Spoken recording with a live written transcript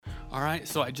All right,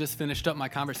 so I just finished up my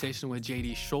conversation with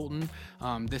JD Scholten.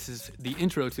 This is the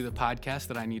intro to the podcast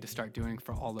that I need to start doing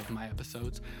for all of my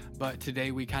episodes. But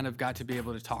today we kind of got to be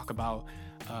able to talk about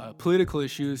political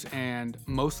issues, and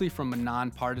mostly from a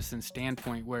nonpartisan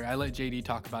standpoint, where I let JD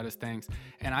talk about his things.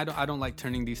 And I don't like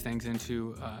turning these things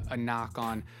into a knock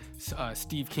on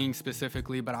Steve King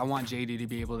specifically, but I want JD to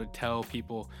be able to tell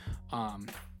people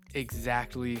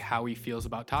exactly how he feels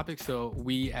about topics, so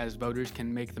we as voters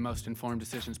can make the most informed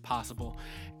decisions possible.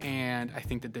 And I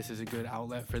think that this is a good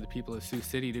outlet for the people of Sioux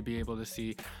City to be able to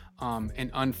see an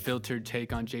unfiltered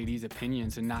take on JD's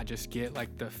opinions, and not just get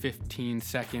like the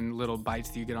 15-second little bites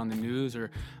that you get on the news,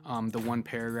 or the one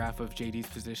paragraph of JD's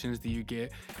positions that you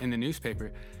get in the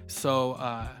newspaper. So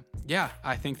yeah,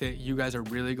 I think that you guys are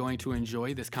really going to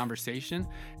enjoy this conversation.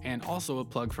 And also a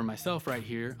plug for myself right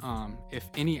here. If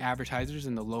any advertisers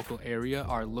in the local area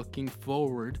are looking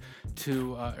forward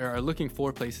to, or are looking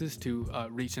for places to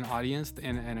reach an audience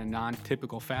in a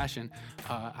non-typical fashion,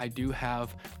 I do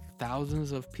have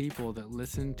thousands of people that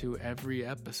listen to every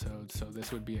episode, so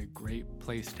this would be a great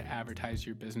place to advertise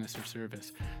your business or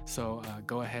service. So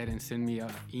go ahead and send me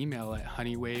an email at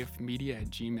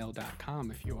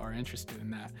honeywavemedia@gmail.com if you are interested in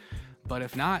that. But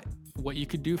if not, what you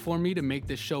could do for me to make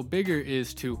this show bigger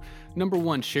is to, number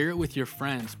one, share it with your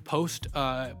friends. Post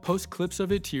clips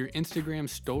of it to your Instagram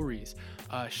stories.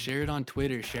 Share it on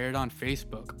Twitter, share it on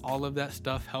Facebook. All of that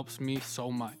stuff helps me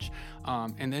so much.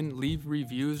 And then leave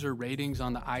reviews or ratings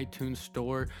on the iTunes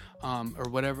store, or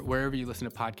wherever you listen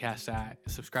to podcasts at.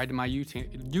 Subscribe to my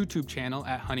YouTube channel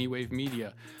at Honeywave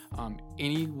Media.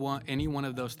 Any one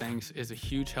of those things is a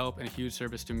huge help and a huge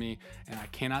service to me, and I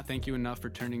cannot thank you enough for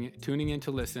tuning in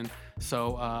to listen.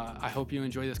 So I hope you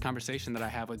enjoy this conversation that I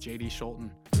have with JD Scholten.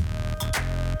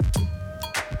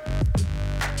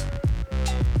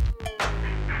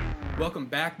 Welcome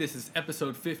back. This is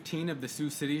episode 15 of the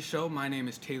Sioux City Show. My name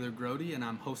is Taylor Grody, and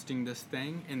I'm hosting this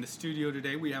thing. In the studio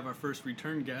today, we have our first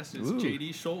return guest. It's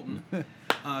JD Scholten.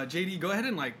 JD, go ahead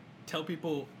and tell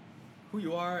people who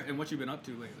you are and what you've been up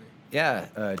to lately. Yeah,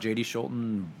 JD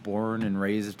Scholten, born and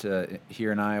raised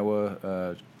here in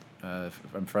Iowa.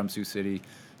 I'm from Sioux City.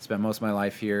 Spent most of my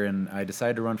life here, and I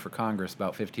decided to run for Congress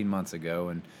about 15 months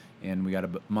ago, and we got a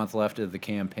month left of the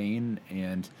campaign,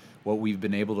 and what we've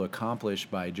been able to accomplish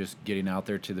by just getting out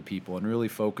there to the people and really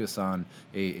focus on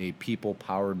a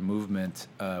people-powered movement.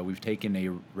 We've taken a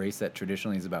race that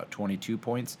traditionally is about 22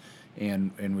 points,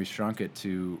 and we shrunk it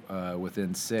to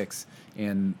within 6.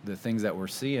 And the things that we're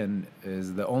seeing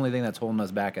is the only thing that's holding us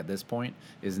back at this point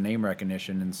is name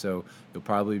recognition. And so you'll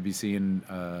probably be seeing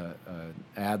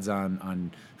ads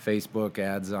on Facebook,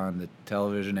 ads on the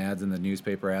television, ads in the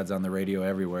newspaper, ads on the radio,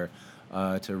 everywhere,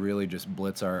 to really just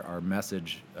blitz our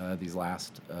message these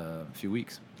last few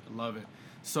weeks. I love it.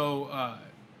 So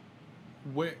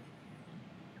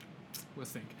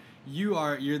let's think.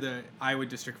 You're the Iowa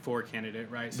District 4 candidate,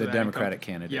 right? So the Democratic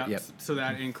candidate. Yeah. Yep. So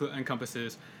that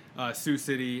encompasses Sioux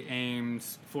City,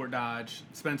 Ames, Fort Dodge,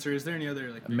 Spencer. Is there any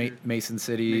other Mason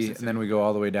City, and then we go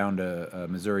all the way down to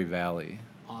Missouri Valley.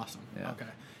 Awesome. Yeah. Okay.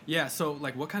 Yeah. So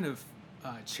what kind of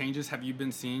changes have you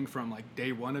been seeing from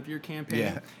day one of your campaign?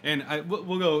 Yeah. And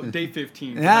we'll go day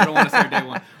 15. I don't want to start day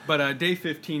one, but day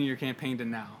 15 of your campaign to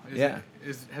now.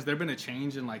 Has there been a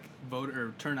change in vote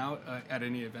or turnout at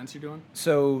any events you're doing?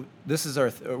 So this is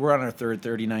we're on our third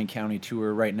 39 county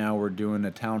tour right now. We're doing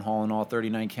a town hall in all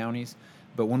 39 counties.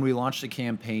 But when we launched the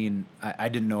campaign, I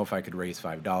didn't know if I could raise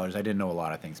 $5. I didn't know a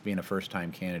lot of things, being a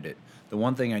first-time candidate. The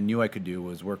one thing I knew I could do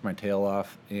was work my tail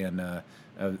off, and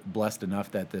blessed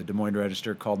enough that the Des Moines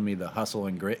Register called me the hustle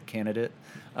and grit candidate.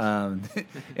 And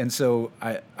so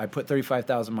I put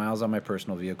 35,000 miles on my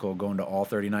personal vehicle, going to all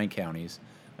 39 counties.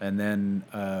 And then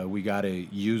we got a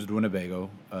used Winnebago.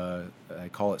 I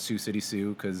call it Sioux City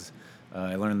Sioux because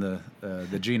I learned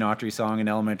the Gene Autry song in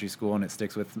elementary school, and it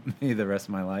sticks with me the rest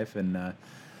of my life. And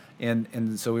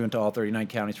so we went to all 39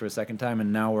 counties for a second time,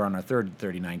 and now we're on our third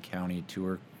 39 county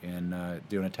tour and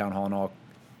doing a town hall in all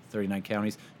 39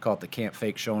 counties. Call it the Can't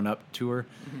Fake Showing Up tour.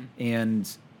 Mm-hmm.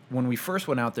 And when we first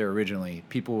went out there originally,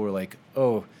 people were like,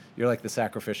 "Oh, you're like the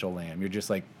sacrificial lamb. You're just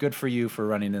good for you for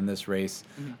running in this race."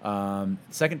 Mm-hmm.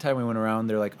 Second time we went around,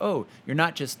 they're like, "Oh, you're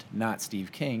not just not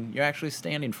Steve King. You're actually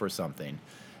standing for something."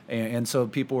 And so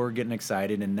people were getting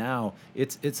excited, and now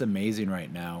it's amazing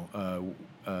right now.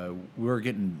 We're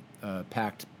getting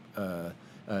packed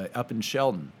up in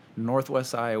Scholten,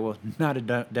 Northwest Iowa, not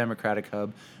a Democratic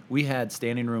hub. We had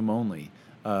standing room only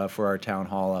for our town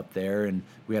hall up there, and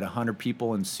we had 100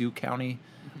 people in Sioux County.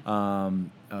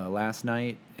 last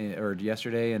night or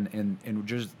yesterday, and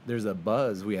just there's a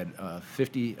buzz. We had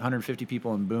 150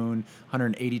 people in Boone,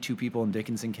 182 people in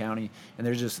Dickinson County, and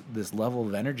there's just this level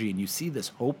of energy, and you see this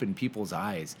hope in people's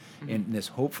eyes, and this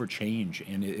hope for change,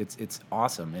 and it's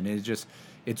awesome, and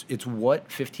it's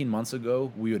what 15 months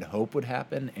ago we would hope would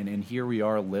happen, and here we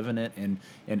are living it, and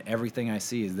everything I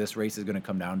see is this race is going to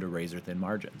come down to razor thin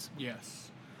margins. Yes.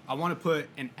 I want to put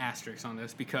an asterisk on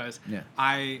this because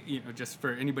just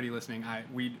for anybody listening,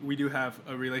 we do have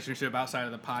a relationship outside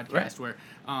of the podcast where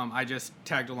I just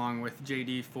tagged along with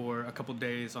JD for a couple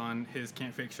days on his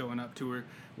Can't Fake Showing Up tour,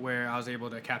 where I was able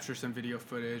to capture some video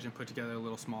footage and put together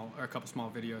a couple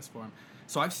small videos for him.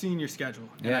 So I've seen your schedule,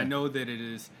 and I know that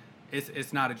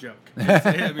it's not a joke.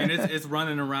 It's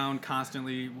running around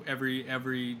constantly.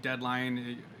 Every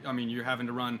deadline, you're having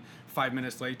to run 5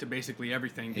 minutes late to basically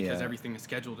everything because everything is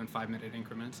scheduled in 5-minute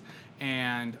increments,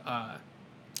 and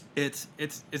it's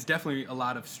definitely a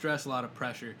lot of stress, a lot of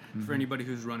pressure for anybody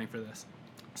who's running for this.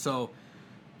 So,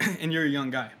 and you're a young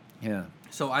guy. Yeah.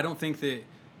 So I don't think that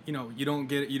you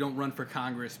don't run for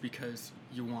Congress because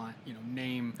you want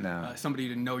somebody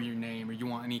to know your name, or you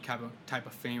want any type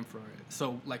of fame for it.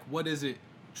 So like, what is it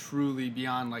truly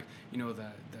beyond the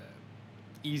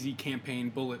easy campaign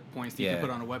bullet points that you can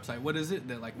put on a website? What is it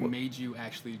that made you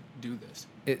actually do this?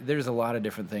 There's a lot of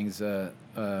different things.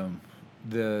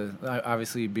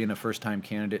 Obviously being a first-time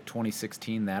candidate,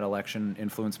 2016, that election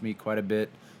influenced me quite a bit.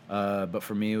 But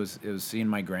for me, it was seeing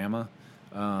my grandma.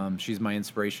 She's my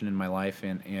inspiration in my life,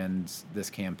 and this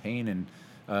campaign, and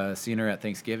seeing her at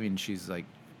Thanksgiving, she's like,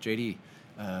 JD,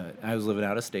 I was living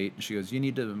out of state, and she goes, you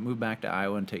need to move back to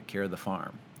Iowa and take care of the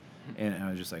farm. And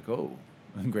I was just like, oh,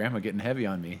 Grandma getting heavy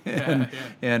on me.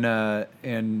 And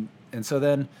so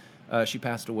then she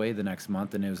passed away the next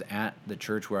month, and it was at the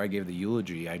church where I gave the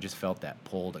eulogy. I just felt that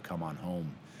pull to come on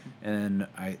home. And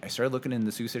I started looking in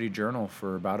the Sioux City Journal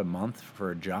for about a month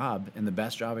for a job, and the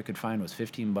best job I could find was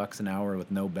 $15 an hour with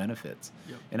no benefits.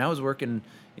 Yep. And I was working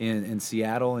in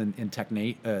Seattle in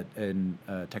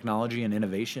technology and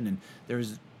innovation, and there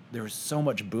was so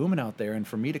much booming out there. And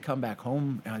for me to come back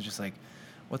home, I was just like,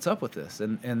 what's up with this?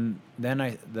 And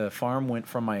then the farm went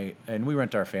from and we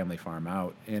rent our family farm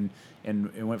out, and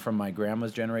it went from my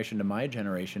grandma's generation to my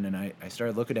generation, and I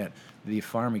started looking at the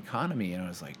farm economy, and I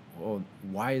was like, well,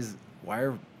 why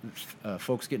are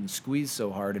folks getting squeezed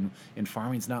so hard, and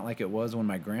farming's not like it was when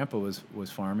my grandpa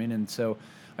was farming. And so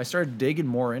I started digging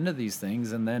more into these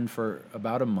things, and then for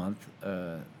about a month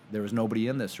there was nobody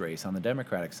in this race on the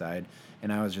Democratic side,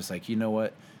 and I was just like, you know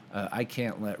what, I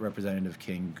can't let Representative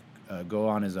King go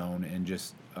on his own and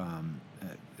just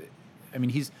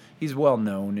he's well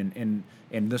known,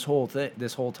 and this whole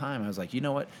time I was like, you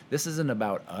know what, this isn't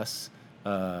about us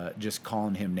just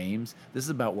calling him names. This is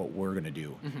about what we're going to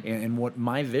do. And what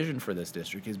my vision for this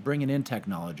district is bringing in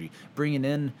technology, bringing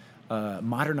in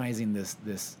modernizing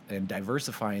this and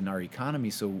diversifying our economy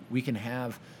so we can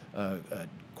have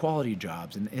quality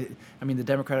jobs. And the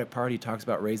Democratic Party talks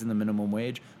about raising the minimum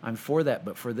wage. I'm for that,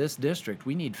 but for this district,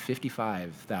 we need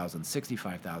 $55,000,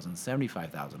 $65,000,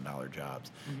 $75,000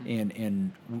 jobs,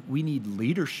 and we need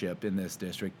leadership in this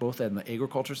district, both on the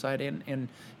agriculture side and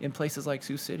in places like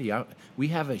Sioux City. We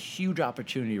have a huge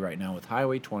opportunity right now with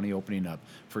Highway 20 opening up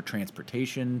for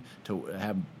transportation, to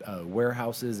have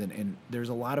warehouses, and there's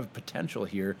a lot of potential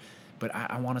here. But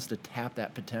I want us to tap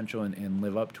that potential and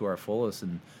live up to our fullest,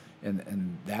 and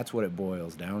that's what it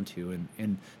boils down to.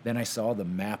 And then I saw the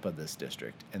map of this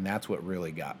district, and that's what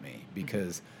really got me,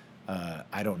 because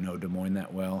I don't know Des Moines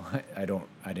that well. I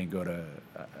didn't go to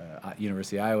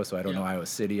University of Iowa, so I don't know Iowa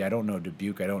City. I don't know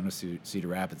Dubuque. I don't know Cedar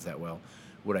Rapids that well.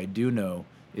 What I do know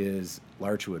is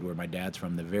Larchwood, where my dad's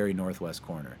from, the very northwest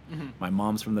corner. My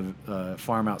mom's from the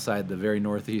farm outside the very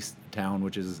northeast town,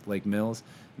 which is Lake Mills.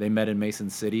 They met in Mason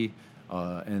City.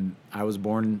 And I was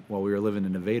born, while we were living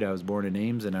in Nevada, I was born in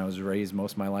Ames, and I was raised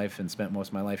most of my life and spent most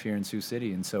of my life here in Sioux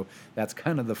City. And so that's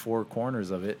kind of the four corners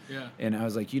of it. Yeah. And I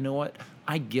was like, you know what?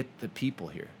 I get the people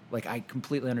here. Like, I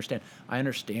completely understand. I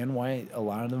understand why a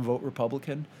lot of them vote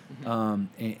Republican.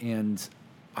 And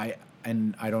I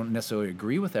don't necessarily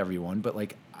agree with everyone, but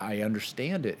like, I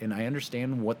understand it, and I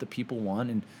understand what the people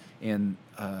want. And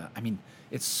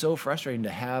it's so frustrating to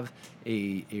have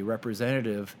a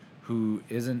representative who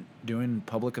isn't doing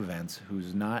public events,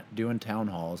 who's not doing town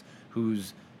halls,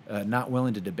 who's not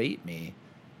willing to debate me.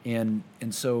 And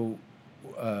so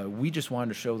we just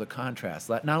wanted to show the contrast,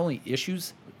 not only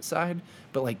issues side,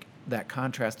 but like that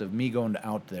contrast of me going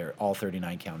out there, all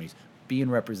 39 counties, being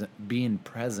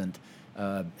present,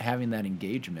 having that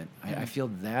engagement. I feel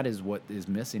that is what is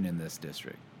missing in this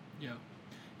district. Yeah.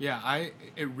 Yeah,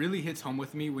 it really hits home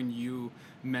with me when you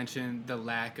mention the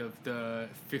lack of the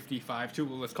 55 to,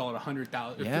 well, let's call it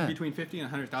 100,000, Yeah. between 50 and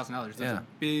 $100,000. There's Yeah. a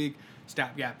big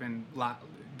stopgap and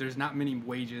there's not many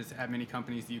wages at many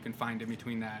companies that you can find in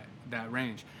between that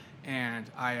range. And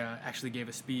I actually gave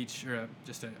a speech or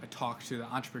just a talk to the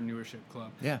Entrepreneurship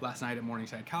Club last night at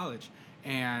Morningside College.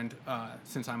 And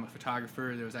since I'm a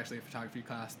photographer, there was actually a photography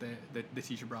class that the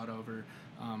teacher brought over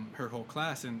her whole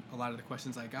class. And a lot of the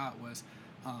questions I got was,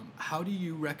 how do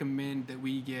you recommend that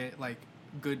we get like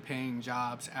good paying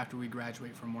jobs after we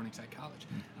graduate from Morningside College?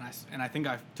 And I think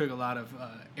I took a lot of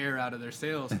air out of their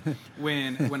sails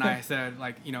when I said,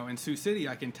 like, you know, in Sioux City,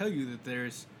 I can tell you that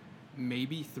there's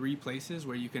maybe 3 places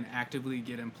where you can actively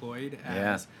get employed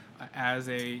as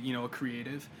a, you know, a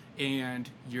creative, and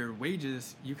your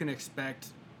wages, you can expect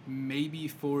maybe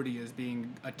 40 as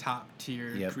being a top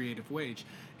tier creative wage.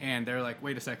 And they're like,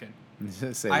 wait a second.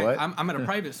 Say what? I'm at a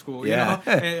private school, you know?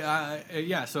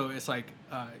 And, so it's like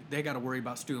they got to worry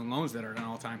about student loans that are at an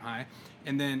all-time high.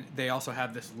 And then they also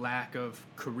have this lack of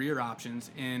career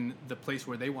options in the place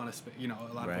where they want to spend, you know,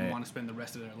 a lot of them want to spend the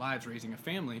rest of their lives raising a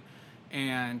family.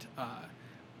 And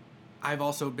I've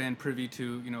also been privy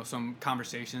to, you know, some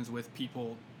conversations with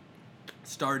people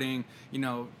starting, you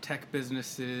know, tech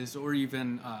businesses or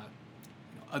even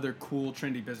other cool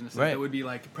trendy businesses that would be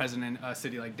like present in a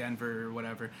city like Denver or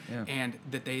whatever, and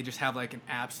that they just have like an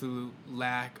absolute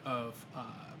lack of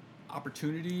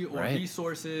opportunity or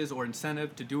resources or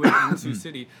incentive to do it in Sioux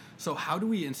City. So how do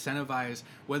we incentivize,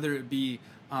 whether it be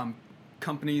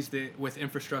companies that with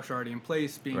infrastructure already in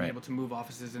place being able to move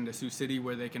offices into Sioux City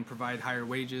where they can provide higher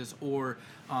wages, or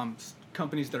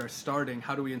companies that are starting,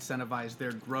 how do we incentivize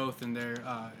their growth and their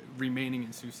remaining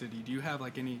in Sioux City? Do you have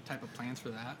like any type of plans for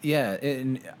that? Yeah,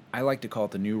 and I like to call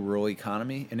it the new rural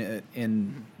economy,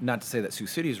 and not to say that Sioux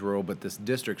City is rural, but this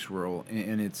district's rural,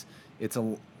 and it's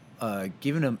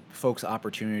giving them folks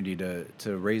opportunity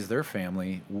to raise their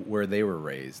family where they were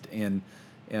raised, and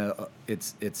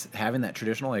it's having that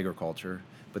traditional agriculture,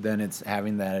 but then it's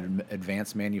having that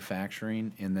advanced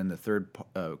manufacturing, and then the third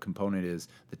component is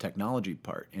the technology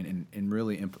part, and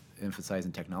really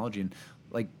emphasizing technology. And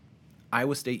like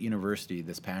Iowa State University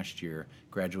this past year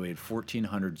graduated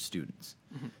 1,400 students,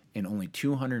 and only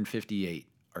 258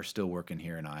 are still working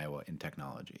here in Iowa in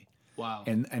technology. Wow.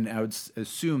 And I would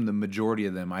assume the majority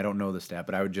of them, I don't know the stat,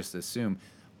 but I would just assume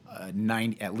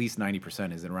at least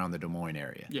 90% is around the Des Moines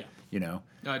area. Yeah. You know?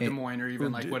 Des Moines, or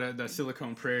even like the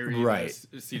Silicon Prairie,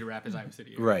 Cedar Rapids, Iowa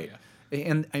City area. Right.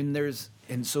 Yeah.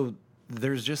 And so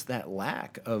there's just that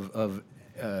lack of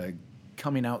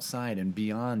coming outside and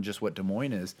beyond just what Des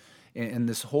Moines is. And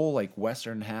this whole like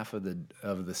western half of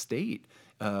the state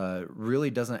really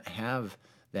doesn't have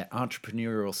that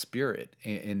entrepreneurial spirit,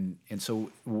 and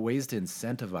so ways to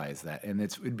incentivize that, and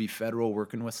it'd be federal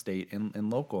working with state and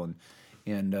local,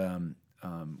 and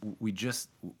we just,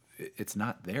 it's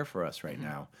not there for us right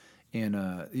now, and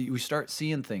we start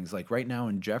seeing things like right now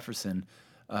in Jefferson,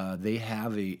 they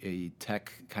have a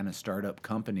tech kind of startup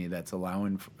company that's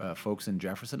allowing folks in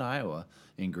Jefferson, Iowa,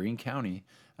 in Greene County,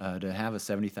 to have a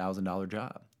 $70,000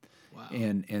 job. Wow.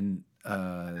 And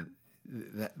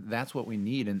that's what we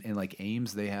need. And like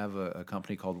Ames, they have a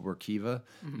company called Workiva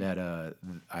that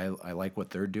I like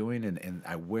what they're doing, and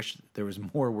I wish there was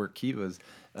more Workivas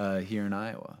here in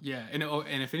Iowa. Yeah, and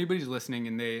if anybody's listening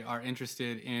and they are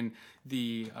interested in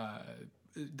the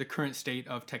current state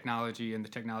of technology and the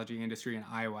technology industry in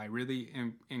Iowa, I really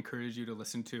encourage you to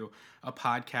listen to a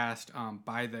podcast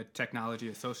by the Technology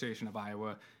Association of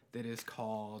Iowa that is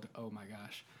called,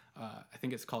 I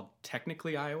think it's called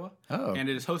Technically Iowa. Oh. And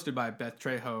it is hosted by Beth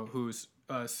Trejo, who's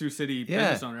a Sioux City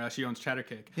business owner. She owns Cheddar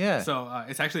Cake. Yeah. So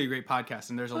it's actually a great podcast,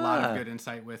 and there's a lot of good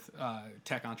insight with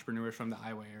tech entrepreneurs from the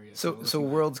Iowa area. So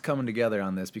worlds coming together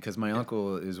on this, because my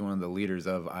uncle is one of the leaders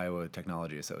of Iowa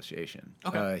Technology Association.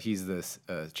 Okay. He's this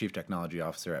chief technology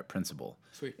officer at Principal.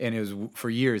 Sweet. And it was for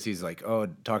years he's like,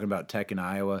 talking about tech in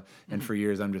Iowa, and for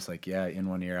years I'm just like, yeah, in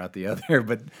one ear out the other.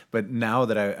 But now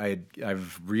that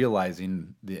I've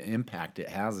realizing the impact it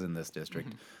has in this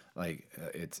district. Like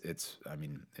it's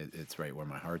right where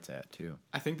my heart's at too.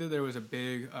 I think that there was a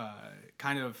big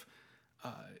kind of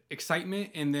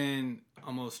excitement, and then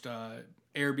almost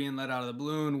air being let out of the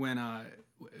balloon when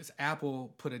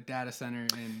Apple put a data center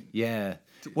in. Yeah.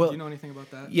 Do Well, you know anything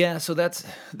about that? Yeah, so that's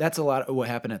a lot of what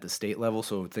happened at the state level.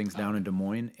 So things down in Des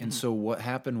Moines, and so what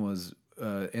happened was,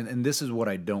 and this is what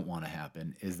I don't want to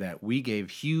happen, is that we gave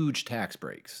huge tax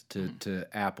breaks to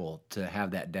Apple to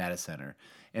have that data center,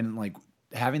 and like.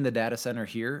 Having the data center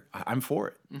here, I'm for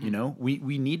it. You know, we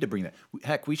need to bring that.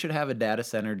 Heck, we should have a data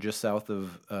center just south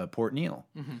of Port Neal.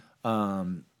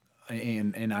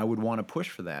 and I would want to push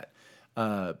for that.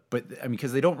 But I mean,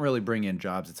 because they don't really bring in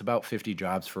jobs. It's about 50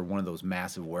 jobs for one of those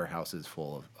massive warehouses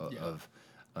full of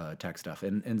tech stuff,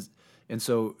 and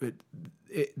so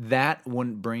that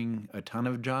wouldn't bring a ton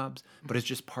of jobs, but it's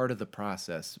just part of the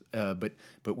process. But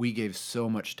we gave so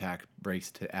much tax breaks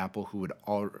to Apple,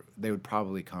 they would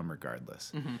probably come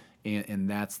regardless, and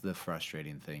that's the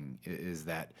frustrating thing, is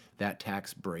that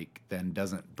tax break then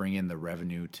doesn't bring in the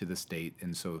revenue to the state,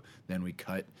 and so then we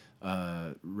cut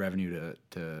revenue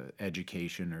to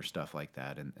education or stuff like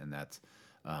that, and that's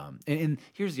and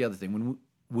here's the other thing.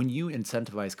 When you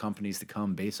incentivize companies to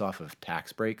come based off of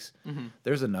tax breaks,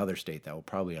 there's another state that will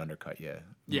probably undercut you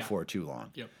before too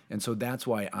long. Yep. And so that's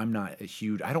why I'm not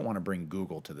I don't want to bring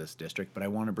Google to this district, but I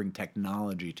want to bring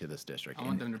technology to this district. I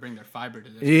want them to bring their fiber to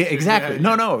this. Yeah, exactly.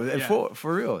 Yeah.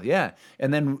 For real. Yeah.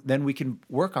 And then we can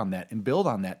work on that and build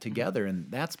on that together. And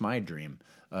that's my dream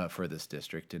for this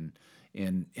district.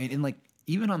 And like,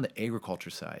 even on the agriculture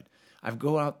side, I've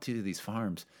go out to these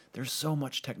farms. There's so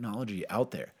much technology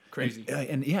out there. Crazy.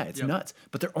 And it's nuts.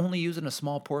 But they're only using a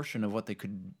small portion of what they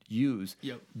could use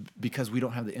because we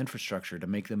don't have the infrastructure to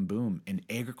make them boom. And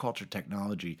agriculture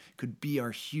technology could be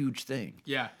our huge thing.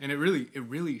 Yeah, and it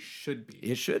really should be.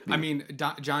 It should be. I mean,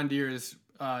 John Deere is.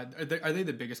 Are they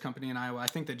the biggest company in Iowa? I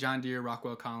think that John Deere,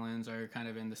 Rockwell Collins are kind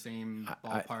of in the same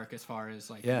ballpark as far as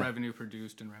like revenue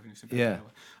produced and revenue sent to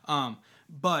Iowa.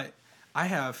 But I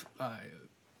have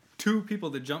two people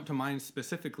that jump to mind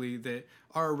specifically that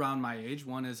are around my age.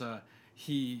 One is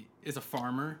he is a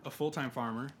farmer, a full-time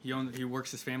farmer. He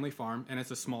works his family farm, and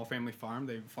it's a small family farm.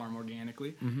 They farm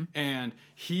organically, and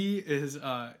he is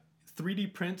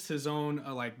 3D prints his own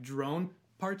like drone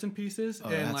parts and pieces,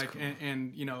 and like cool.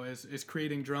 and you know is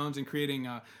creating drones and creating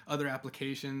other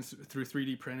applications through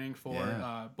 3D printing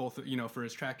for both, you know, for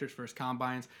his tractors, for his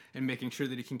combines, and making sure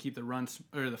that he can keep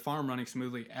the farm running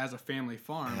smoothly as a family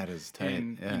farm. That is tight.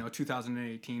 In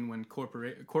 2018, when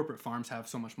corporate farms have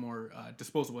so much more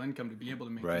disposable income to be able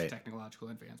to make these technological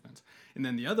advancements. And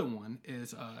then the other one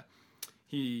is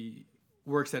he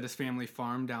works at his family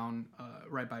farm down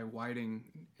right by Whiting,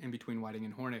 in between Whiting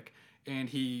and Hornick. And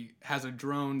he has a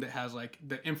drone that has like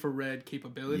the infrared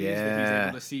capabilities that he's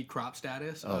able to see crop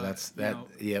status.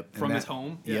 From his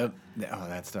home. Yep. Oh,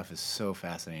 that stuff is so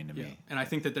fascinating to me. And I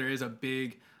think that there is a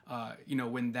big,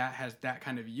 when that has that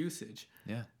kind of usage,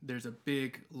 there's a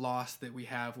big loss that we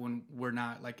have when we're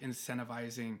not like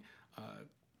incentivizing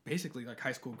basically like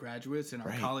high school graduates and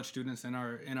our college students in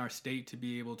our state to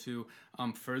be able to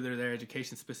further their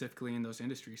education specifically in those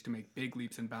industries, to make big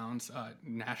leaps and bounds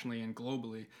nationally and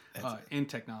globally in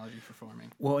technology for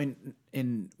farming. Well,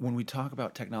 and when we talk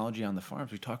about technology on the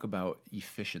farms, we talk about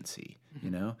efficiency,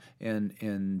 you know,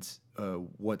 and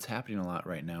what's happening a lot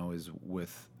right now is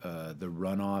with the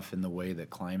runoff and the way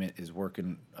that climate is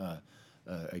working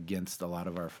against a lot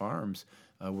of our farms.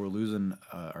 We're losing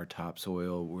our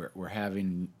topsoil. We're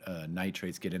having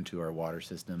nitrates get into our water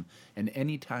system, and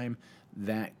anytime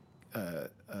that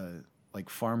like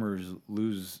farmers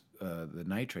lose the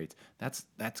nitrates,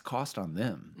 that's cost on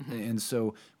them. And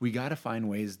so we got to find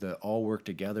ways to all work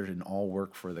together and all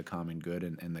work for the common good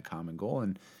and the common goal.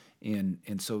 And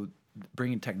so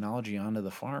bringing technology onto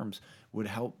the farms would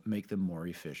help make them more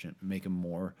efficient, make them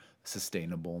more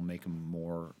sustainable, make them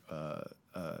more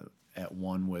at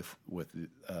one with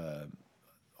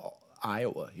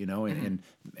Iowa, you know, and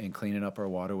cleaning up our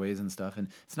waterways and stuff. And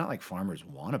it's not like farmers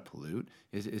want to pollute.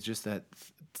 It's just that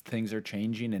things are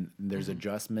changing, and there's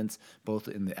adjustments both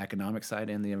in the economic side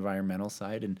and the environmental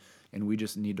side, and we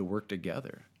just need to work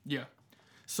together. Yeah.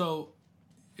 So,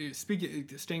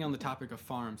 staying on the topic of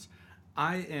farms,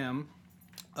 I am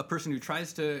a person who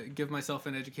tries to give myself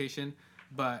an education,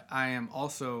 but I am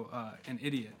also an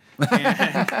idiot. And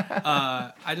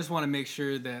I just want to make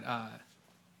sure that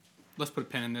let's put a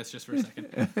pin in this just for a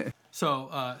second.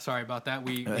 So sorry about that.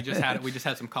 We just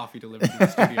had some coffee delivered to the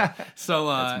studio. So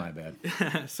that's my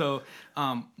bad. So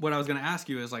what I was going to ask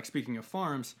you is, like, speaking of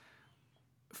farms,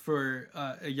 for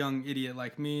a young idiot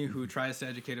like me who tries to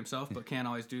educate himself but can't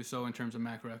always do so in terms of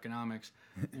macroeconomics,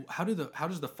 how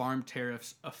does the farm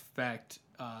tariffs affect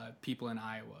people in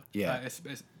Iowa?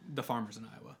 The farmers in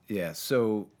Iowa. Yeah.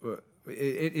 So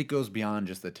it goes beyond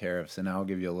just the tariffs, and I'll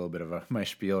give you a little bit of my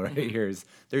spiel right here. Is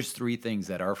there's three things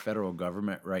that our federal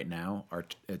government right now are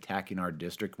attacking our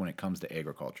district when it comes to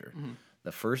agriculture.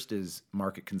 The first is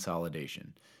market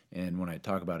consolidation. And when I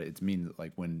talk about it, it means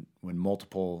like when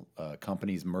multiple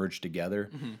companies merge together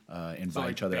and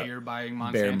buy each other. Bayer buying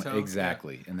Monsanto.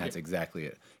 Exactly, and that's exactly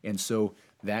it. And so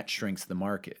that shrinks the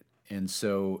market. And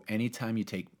so anytime you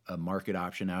take a market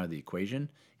option out of the equation,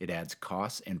 it adds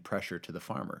costs and pressure to the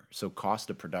farmer. So cost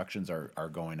of productions are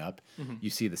going up. You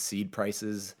see the seed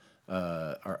prices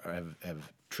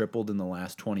have tripled in the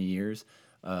last 20 years.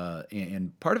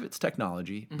 And part of it's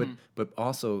technology, but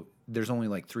also there's only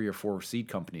like 3 or 4 seed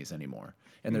companies anymore.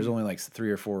 And there's only like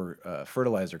 3 or 4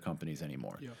 fertilizer companies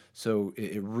anymore. Yeah. So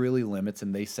it really limits,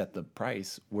 and they set the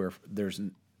price where there's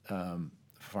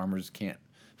farmers can't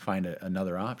find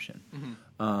another option.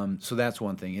 So that's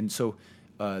one thing. And so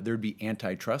there'd be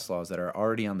antitrust laws that are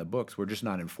already on the books. We're just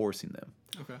not enforcing them.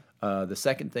 Okay. The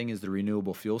second thing is the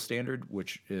renewable fuel standard,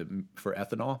 which for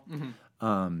ethanol.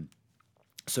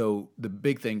 So the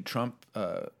big thing, Trump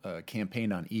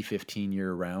campaigned on E15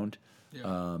 year round.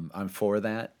 Yeah. I'm for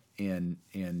that, and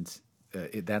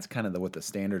that's kind of what the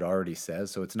standard already says.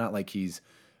 So it's not like he's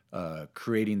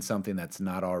creating something that's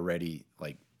not already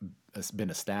like been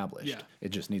established. Yeah. It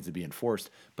just needs to be enforced.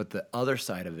 But the other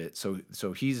side of it,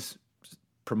 so he's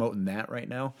promoting that right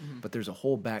now, but there's a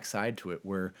whole backside to it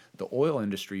where the oil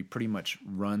industry pretty much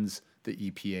runs the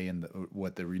EPA and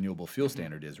what the renewable fuel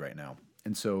standard is right now.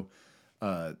 And so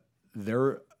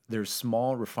there's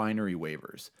small refinery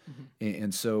waivers.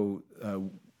 And so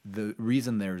the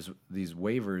reason there's these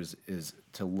waivers is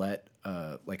to let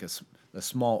like a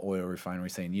small oil refinery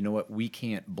saying, you know what, we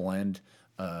can't blend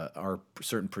our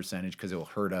certain percentage because it will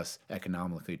hurt us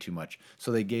economically too much.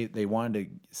 So they wanted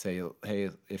to say, hey,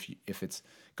 if it's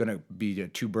going to be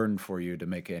too burden for you to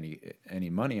make any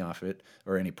money off it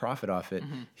or any profit off it,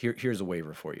 here's a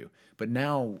waiver for you. But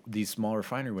now these small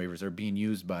refinery waivers are being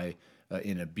used by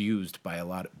and abused by a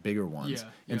lot of bigger ones. Yeah,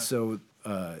 and so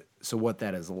what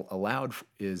that has allowed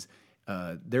is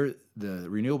the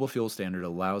renewable fuel standard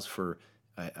allows for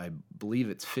I believe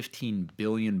it's 15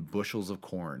 billion bushels of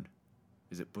corn.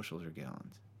 Is it bushels or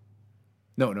gallons?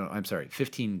 No, I'm sorry.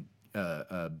 15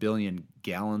 billion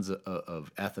gallons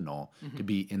of ethanol to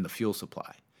be in the fuel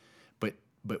supply.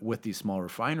 But with these small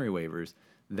refinery waivers,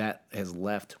 that has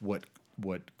left what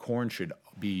corn should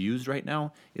be used right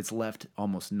now. It's left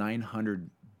almost 900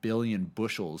 billion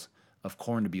bushels of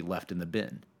corn to be left in the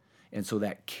bin. And so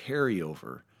that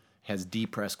carryover has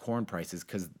depressed corn prices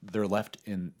because they're left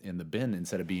in the bin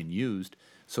instead of being used.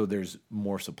 So there's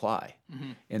more supply,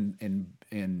 and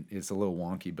it's a little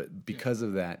wonky, but because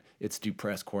of that, it's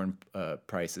depressed corn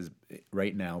prices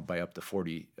right now by up to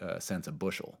 40 cents a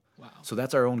bushel. Wow! So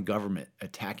that's our own government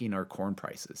attacking our corn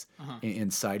prices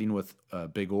and siding with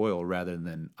big oil rather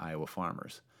than Iowa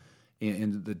farmers.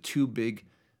 And the two big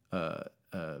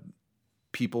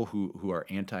people who are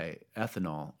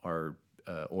anti-ethanol are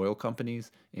oil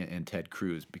companies and Ted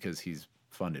Cruz, because he's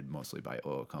funded mostly by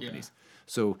oil companies. Yeah.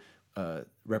 So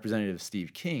Representative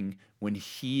Steve King, when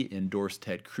he endorsed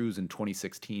Ted Cruz in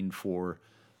 2016 for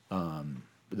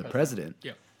the president,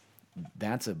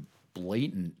 that's a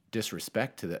blatant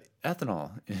disrespect to the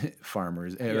ethanol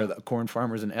farmers or the corn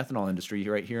farmers and ethanol industry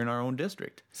right here in our own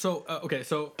district. So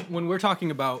so when we're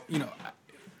talking about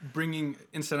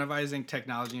incentivizing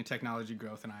technology and technology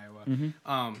growth in Iowa,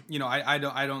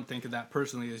 I don't think of that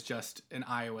personally as just an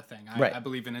Iowa thing. I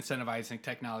believe in incentivizing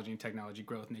technology and technology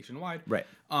growth nationwide. Right.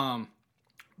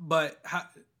 But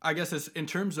I guess in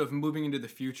terms of moving into the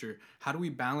future, how do we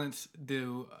balance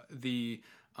the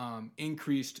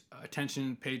increased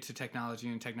attention paid to technology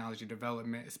and technology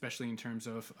development, especially in terms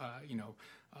of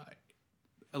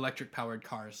electric powered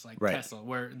cars like Tesla,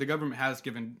 where the government has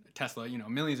given Tesla,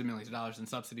 millions and millions of dollars in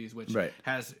subsidies, which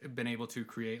has been able to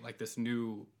create like this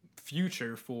new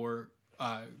future for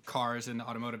cars in the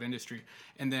automotive industry.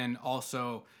 And then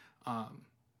also,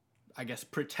 I guess,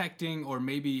 protecting or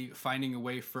maybe finding a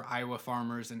way for Iowa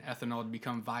farmers and ethanol to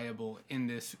become viable in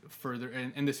this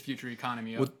future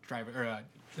economy of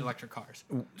electric cars.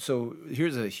 So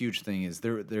here's a huge thing: is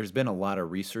there's been a lot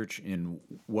of research in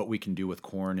what we can do with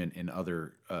corn and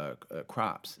other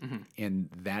crops, and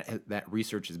that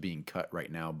research is being cut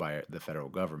right now by the federal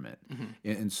government,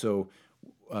 and so.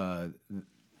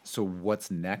 So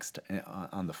what's next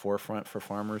on the forefront for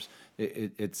farmers?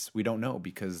 We don't know,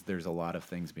 because there's a lot of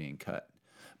things being cut,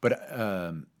 but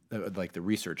like the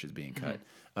research is being cut.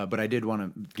 But I did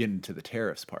want to get into the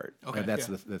tariffs part. Okay, that's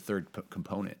the third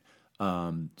component.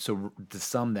 So to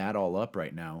sum that all up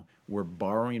right now, we're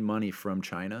borrowing money from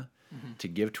China to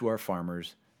give to our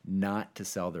farmers, not to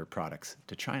sell their products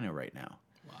to China right now.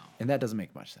 Wow. And that doesn't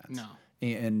make much sense. No.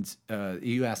 And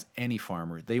you ask any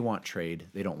farmer, they want trade,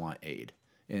 they don't want aid.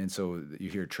 And so you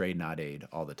hear trade, not aid,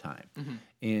 all the time.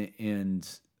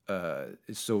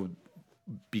 So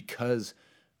because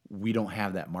we don't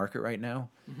have that market right now,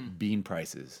 bean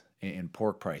prices and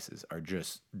pork prices are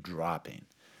just dropping.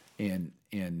 And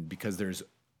because there's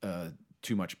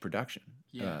too much production.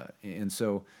 Yeah. And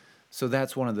so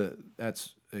that's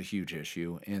that's a huge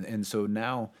issue. And so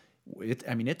now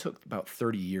it took about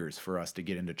 30 years for us to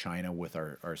get into China with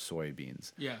our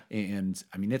soybeans. Yeah. And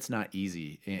I mean, it's not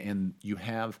easy. And you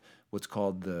have what's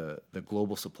called the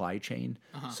global supply chain.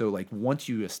 So like once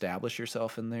you establish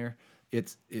yourself in there,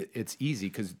 it's easy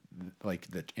because like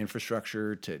the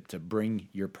infrastructure to bring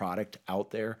your product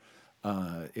out there,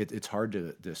 it's hard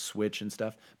to switch and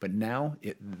stuff. But now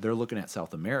they're looking at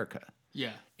South America.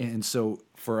 Yeah. And so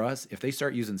for us, if they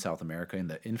start using South America and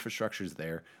the infrastructure's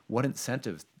there, what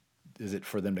incentives is it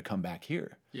for them to come back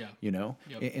here? Yeah. You know?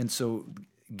 Yep. And so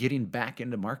getting back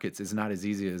into markets is not as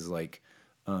easy as like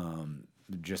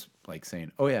just like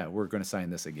saying, oh yeah, we're going to sign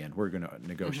this again. We're going to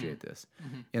negotiate this.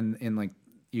 And like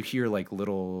you hear like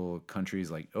little countries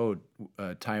like, oh,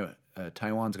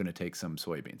 Taiwan's going to take some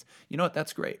soybeans. You know what?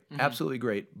 That's great. Absolutely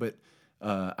great. But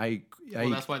well,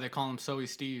 that's why they call him Soey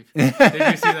Steve. Did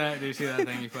you see that? Did you see that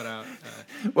thing he put out?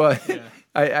 Well, yeah.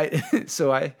 I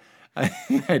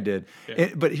did. Yeah.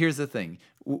 But here's the thing: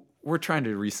 we're trying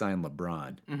to re-sign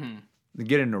LeBron,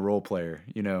 get into role player.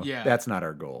 You know, that's not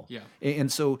our goal. Yeah.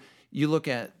 And so you look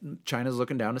at China's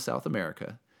looking down to South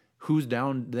America. Who's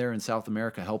down there in South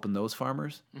America helping those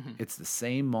farmers? It's the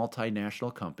same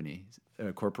multinational companies,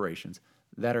 corporations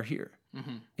that are here,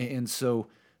 and so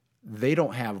they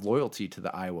don't have loyalty to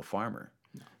the Iowa farmer.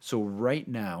 No. So right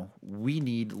now we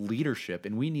need leadership,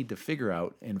 and we need to figure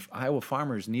out, and Iowa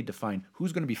farmers need to find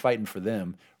who's going to be fighting for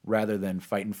them rather than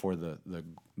fighting for the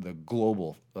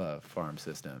global farm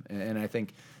system. And I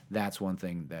think that's one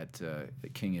thing that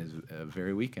King is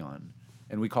very weak on.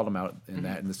 And we called him out in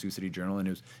that in the Sioux City Journal, and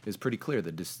it was pretty clear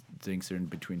the distinction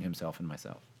between himself and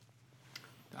myself.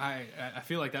 I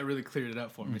feel like that really cleared it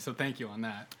up for me, so thank you on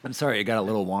that. I'm sorry it got a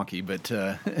little wonky, but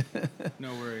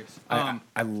no worries.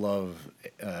 I love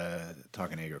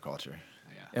talking agriculture.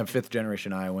 Yeah. I'm fifth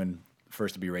generation Iowan,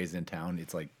 first to be raised in town.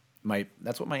 It's like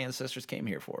that's what my ancestors came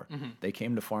here for. They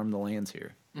came to farm the lands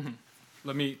here.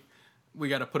 We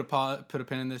got to put a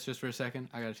pin in this just for a second.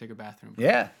 I got to take a bathroom break.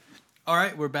 Yeah. All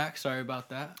right, we're back. Sorry about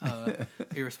that.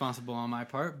 Irresponsible on my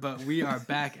part, but we are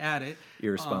back at it.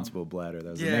 Irresponsible Bladder.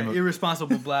 That was the name of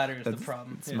Irresponsible Bladder is the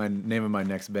problem. It's my name of my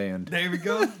next band. There we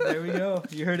go. There we go.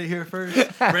 You heard it here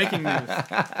first. Breaking news.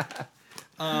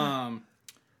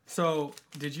 So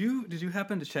did you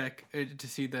happen to check to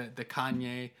see the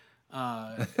Kanye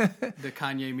the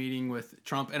Kanye meeting with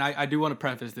Trump? And I do want to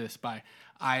preface this by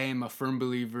I am a firm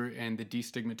believer in the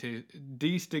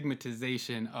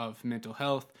destigmatization of mental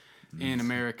health in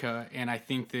America, and I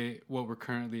think that what we're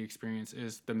currently experiencing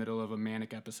is the middle of a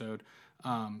manic episode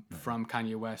from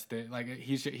Kanye West. That like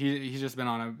he's just been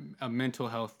on a mental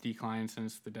health decline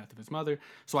since the death of his mother.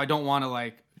 So I don't want to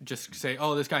like just say,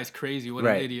 oh, this guy's crazy, what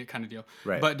an idiot kind of deal.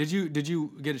 Right. But did you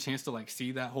get a chance to like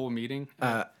see that whole meeting?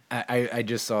 I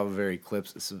just saw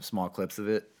some small clips of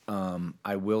it.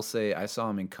 I will say I saw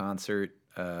him in concert.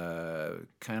 I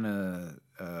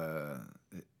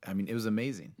mean, it was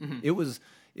amazing.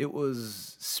 It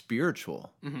was spiritual,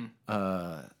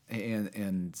 I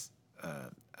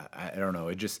don't know.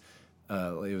 It just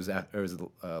it was a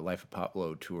Life of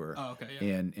Pablo tour. Oh, okay,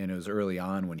 yeah. And it was early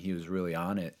on when he was really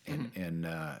on it, and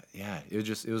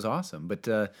it was awesome.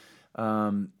 But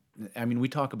I mean, we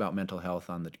talk about mental health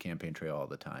on the campaign trail all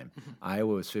the time.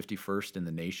 Iowa was 51st in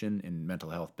the nation in mental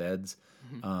health beds.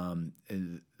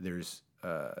 There's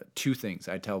two things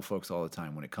I tell folks all the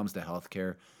time when it comes to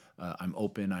healthcare. I'm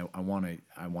open. I want to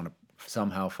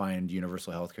somehow find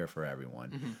universal health care for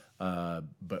everyone.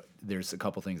 But there's a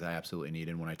couple things I absolutely need.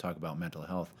 And when I talk about mental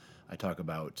health, I talk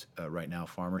about right now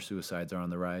farmer suicides are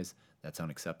on the rise. That's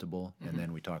unacceptable. And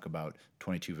then we talk about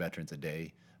 22 veterans a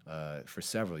day for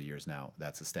several years now.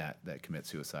 That's a stat that commit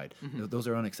suicide. Those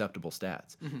are unacceptable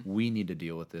stats. We need to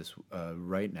deal with this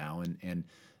right now. And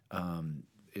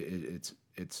it's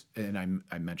and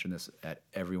I mentioned this at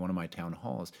every one of my town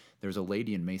halls. There's a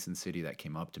lady in Mason City that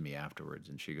came up to me afterwards,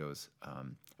 and she goes, I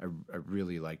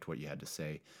really liked what you had to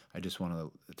say. I just want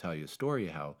to tell you a story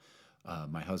how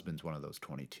my husband's one of those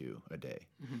 22 a day.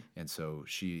 And so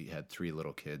she had 3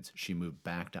 little kids. She moved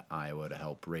back to Iowa to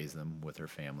help raise them with her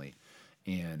family.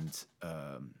 And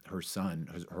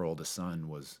her oldest son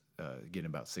was getting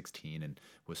about 16 and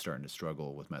was starting to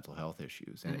struggle with mental health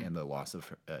issues and the loss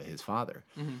of his father.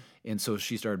 And so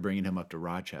she started bringing him up to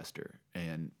Rochester,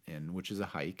 and which is a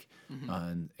hike,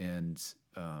 and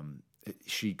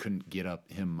she couldn't get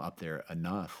him up there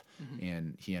enough,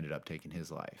 and he ended up taking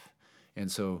his life.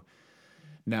 And so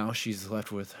now she's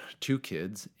left with 2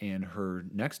 kids, and her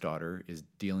next daughter is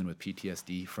dealing with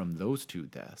PTSD from those 2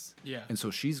 deaths. Yeah. And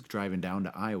so she's driving down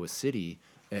to Iowa City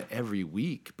every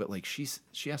week, but like she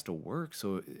has to work.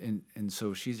 So and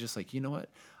so she's just like, you know what,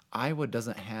 Iowa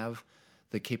doesn't have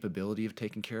the capability of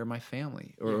taking care of my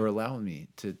family or allowing me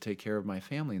to take care of my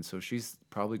family, and so she's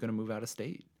probably going to move out of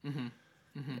state.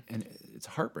 And it's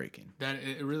heartbreaking. That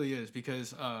it really is,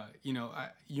 because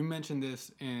you mentioned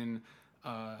this in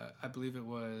I believe it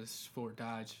was Fort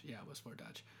Dodge. Yeah, it was Fort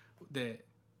Dodge. That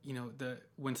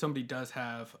when somebody does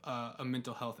have a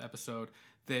mental health episode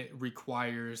that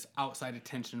requires outside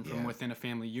attention from within a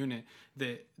family unit,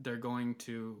 that they're going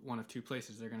to one of two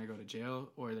places. They're going to go to jail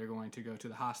or they're going to go to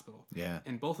the hospital. Yeah.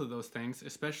 And both of those things,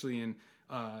 especially in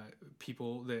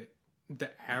people that the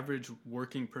average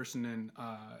working person in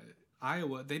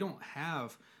Iowa, they don't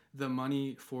have the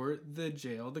money for the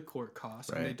jail, the court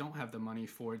costs, and they don't have the money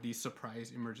for these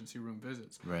surprise emergency room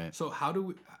visits. Right. So how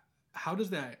does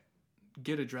that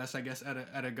get addressed, I guess,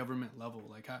 at a government level?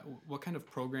 Like, what kind of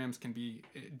programs can be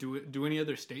do any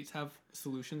other states have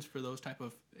solutions for those type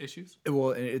of issues?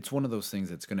 Well, it's one of those things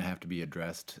that's going to have to be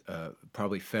addressed,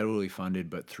 probably federally funded,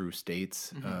 but through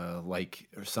states,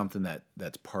 or something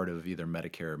that's part of either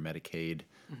Medicare or Medicaid,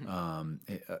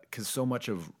 because so much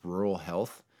of rural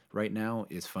health right now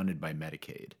is funded by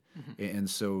Medicaid. And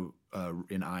so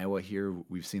in Iowa here,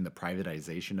 we've seen the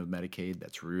privatization of Medicaid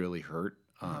that's really hurt.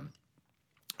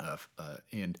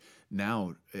 And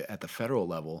now at the federal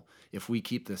level, if we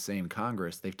keep the same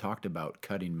Congress, they've talked about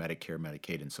cutting Medicare,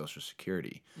 Medicaid, and Social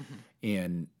Security,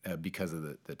 and because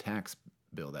of the tax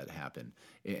bill that happened.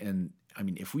 And I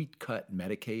mean, if we cut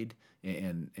Medicaid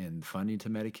and funding to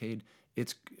Medicaid,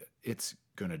 it's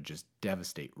going to just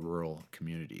devastate rural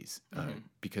communities,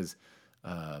 because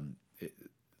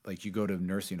like you go to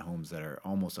nursing homes that are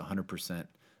almost 100%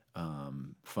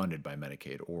 funded by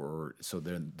Medicaid, or so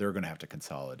they're going to have to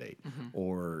consolidate,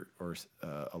 or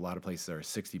a lot of places are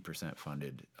 60%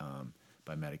 funded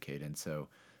by Medicaid, and so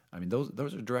I mean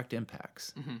those are direct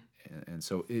impacts, and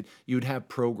so you would have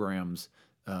programs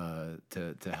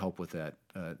to help with that,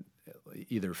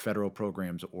 either federal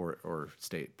programs or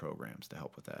state programs to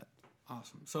help with that.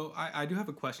 Awesome. So I do have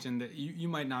a question that you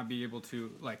might not be able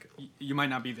to, like, you might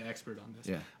not be the expert on this.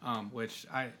 Yeah. Which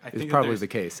I think it's probably the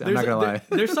case. I'm not gonna lie.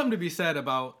 There's something to be said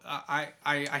about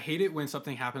I hate it when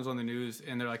something happens on the news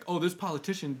and they're like, oh, this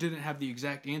politician didn't have the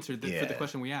exact answer for the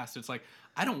question we asked. It's like,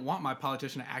 I don't want my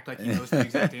politician to act like he knows the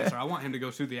exact answer. I want him to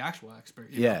go to the actual expert.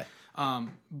 You know?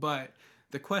 But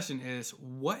the question is,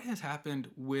 what has happened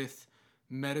with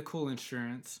medical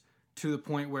insurance to the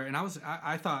point where, and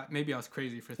I thought maybe I was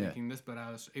crazy for thinking this, but I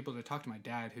was able to talk to my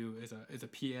dad, who is a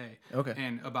PA,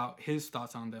 and about his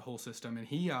thoughts on the whole system, and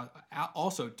he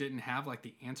also didn't have like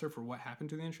the answer for what happened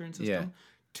to the insurance system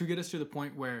to get us to the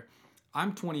point where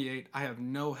I'm 28, I have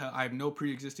no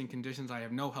pre-existing conditions, I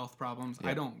have no health problems,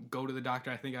 I don't go to the doctor.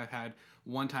 I think I've had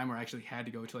one time where I actually had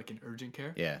to go to like an urgent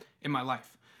care in my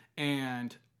life,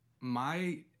 and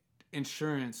my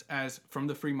insurance as from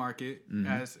the free market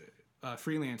as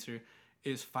freelancer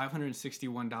is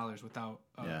 $561 without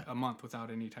a month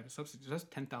without any type of subsidies. That's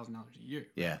 $10,000 a year.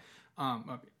 Yeah.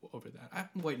 Over that. I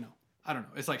don't know.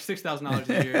 It's like $6,000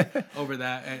 a year over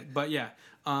that. But yeah.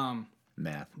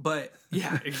 Math. But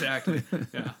yeah, exactly.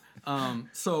 Yeah.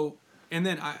 So, and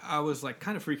then I was like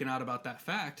kind of freaking out about that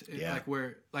fact. Like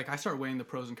where, like I start weighing the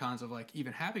pros and cons of like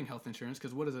even having health insurance,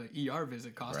 because what does an ER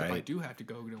visit cost if I do have to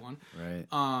go to one? Right.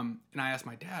 And I asked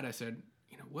my dad, I said,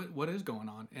 what is going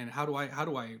on, and how do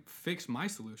I fix my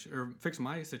solution or fix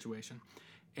my situation?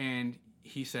 And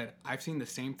he said, I've seen the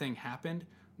same thing happen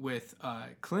with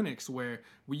clinics where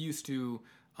we used to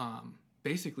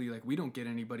basically, like, we don't get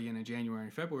anybody in January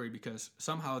and February because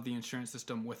somehow the insurance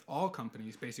system with all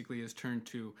companies basically is turned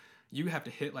to, you have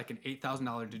to hit like an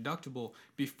 $8,000 deductible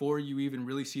before you even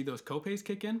really see those copays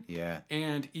kick in. Yeah.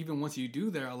 And even once you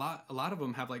do there, a lot of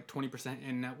them have like 20%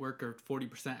 in network or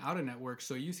 40% out of network.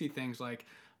 So you see things like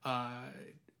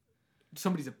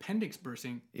somebody's appendix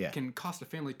bursting can cost a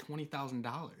family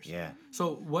 $20,000. Yeah.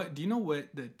 So do you know what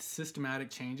the systematic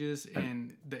changes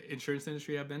in the insurance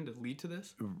industry have been to lead to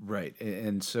this? Right.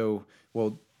 And so,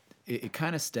 well, it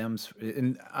kind of stems,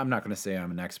 and I'm not going to say I'm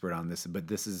an expert on this, but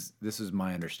this is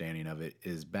my understanding of it,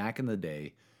 is back in the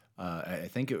day, I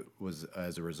think it was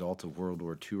as a result of World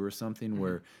War II or something,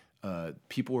 where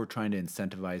people were trying to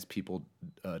incentivize people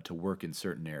to work in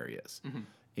certain areas.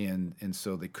 And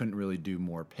so they couldn't really do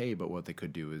more pay, but what they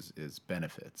could do is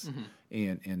benefits.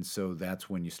 And so that's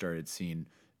when you started seeing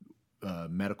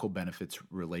medical benefits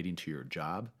relating to your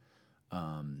job.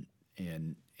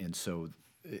 And so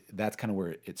that's kind of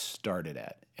where it started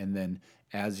at. And then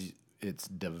as it's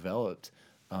developed,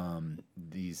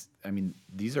 these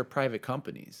are private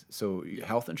companies. So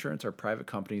health insurance are private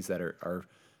companies that are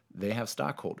they have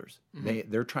stockholders.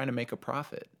 They're trying to make a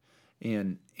profit,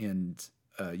 and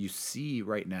you see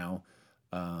right now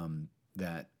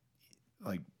that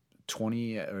like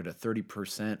 20 or to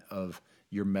 30% of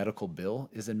your medical bill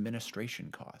is administration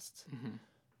costs.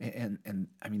 And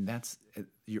I mean that's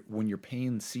when you're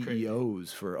paying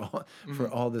CEOs for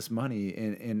all this money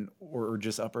and or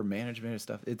just upper management and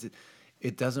stuff.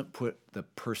 It doesn't put the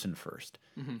person first,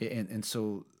 and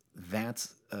so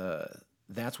that's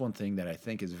one thing that I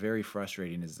think is very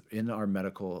frustrating. Is in our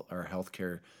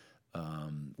healthcare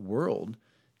world,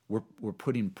 we're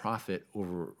putting profit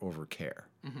over care,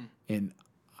 and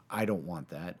I don't want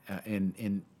that.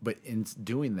 But in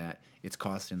doing that, it's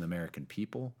costing the American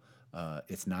people.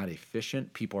 It's not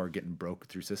efficient. People are getting broke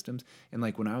through systems. And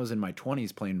like when I was in my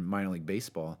 20s playing minor league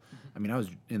baseball, I mean, I was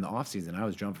in the off season. I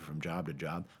was jumping from job to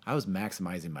job. I was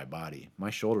maximizing my body. My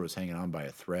shoulder was hanging on by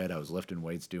a thread. I was lifting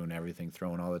weights, doing everything,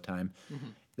 throwing all the time.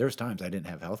 There was times I didn't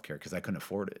have health care because I couldn't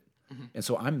afford it. And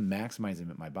so I'm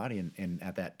maximizing my body. And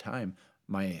at that time,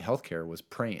 my health care was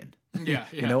praying. Yeah.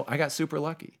 You know, I got super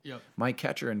lucky. Yep. My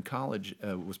catcher in college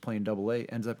was playing AA,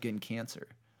 ends up getting cancer.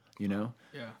 You know,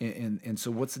 and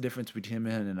so what's the difference between him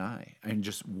and I? I mean,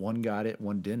 just one got it,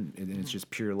 one didn't, and it's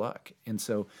just pure luck. And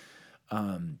so,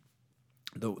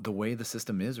 the way the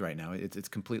system is right now, it's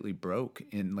completely broke.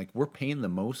 And like we're paying the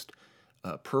most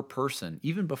per person,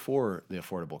 even before the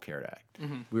Affordable Care Act,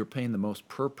 we were paying the most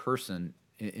per person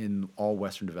in all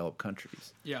Western developed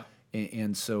countries. Yeah,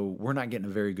 and so we're not getting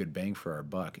a very good bang for our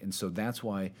buck. And so that's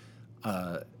why.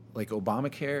 Like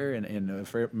Obamacare and the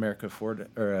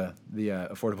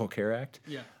Affordable Care Act,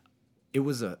 it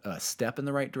was a step in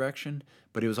the right direction,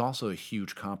 but it was also a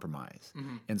huge compromise.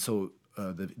 And so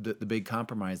the big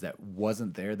compromise that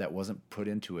wasn't there, that wasn't put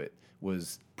into it,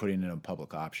 was putting in a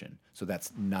public option. So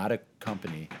that's not a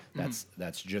company.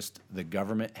 That's just the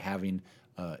government having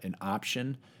an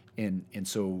option, and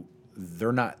so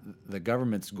they're not. The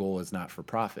government's goal is not for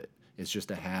profit. It's just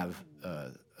to have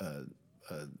a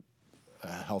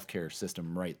healthcare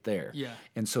system right there. Yeah.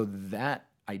 And so that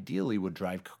ideally would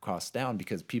drive costs down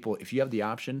because people, if you have the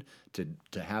option to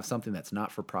have something that's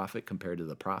not for profit compared to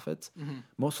the profits,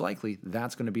 most likely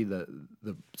that's going to be the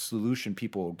solution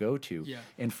people will go to. Yeah.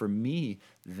 And for me,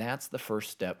 that's the first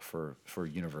step for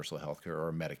universal healthcare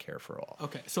or Medicare for all.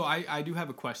 Okay. So I do have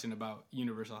a question about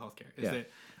universal healthcare. Is that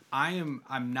I'm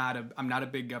not a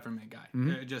big government guy.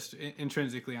 Just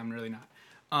intrinsically, I'm really not.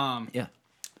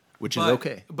 Which is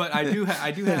okay. But I do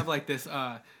have like this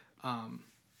I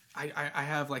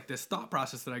have like this thought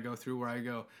process that I go through where I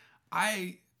go,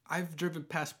 I've driven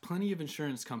past plenty of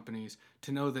insurance companies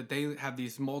to know that they have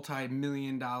these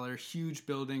multi-million-dollar huge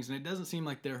buildings, and it doesn't seem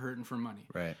like they're hurting for money.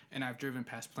 Right. And I've driven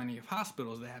past plenty of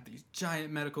hospitals that have these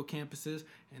giant medical campuses,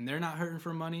 and they're not hurting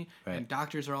for money, and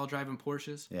doctors are all driving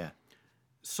Porsches. Yeah.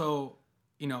 So,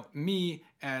 you know, me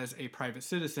as a private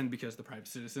citizen, because the private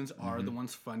citizens are the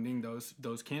ones funding those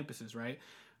campuses, right?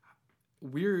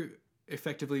 We're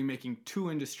effectively making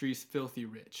two industries filthy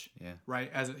rich,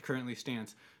 right, as it currently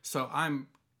stands. So I'm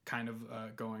kind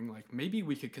of going like, maybe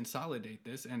we could consolidate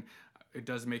this, and it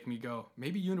does make me go,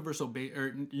 maybe universal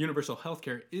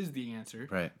healthcare is the answer,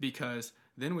 right? Because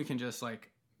then we can just like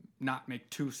not make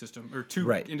two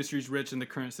industries rich in the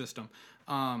current system.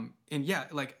 And yeah,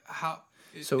 like how.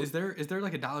 So is there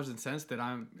like a dollars and cents that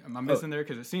I'm missing there?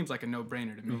 Because it seems like a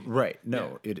no-brainer to me. Right.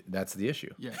 No, that's the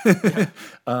issue. Yeah.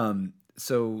 And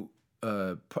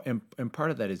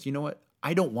part of that is, you know what?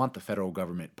 I don't want the federal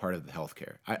government part of the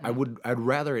healthcare. I'd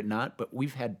rather it not, but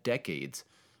we've had decades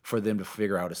for them to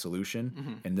figure out a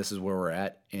solution, and this is where we're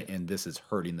at, and this is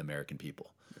hurting the American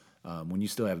people. When you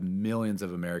still have millions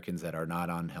of Americans that are not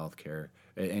on healthcare,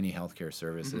 any healthcare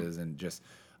services, and just,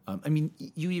 I mean,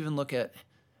 you even look at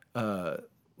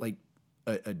like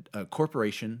a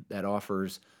corporation that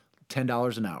offers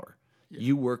 $10 an hour. Yeah.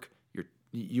 You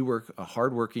work a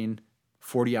hardworking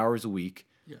 40 hours a week,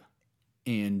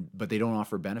 but they don't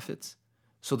offer benefits,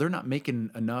 so they're not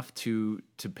making enough to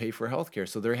pay for healthcare.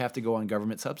 So they have to go on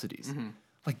government subsidies.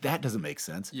 Like that doesn't make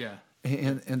sense. Yeah.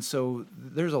 And so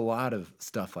there's a lot of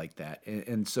stuff like that.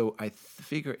 And so I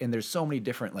figure, and there's so many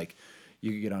different, like,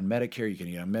 you can get on Medicare, you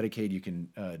can get on Medicaid, you can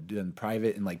do it in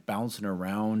private, and like bouncing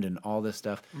around and all this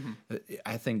stuff.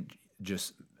 I think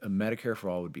just a Medicare for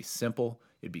all would be simple.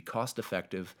 It'd be cost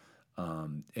effective.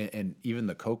 And even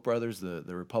the Koch brothers, the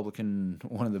Republican,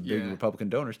 one of the big Republican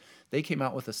donors, they came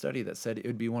out with a study that said it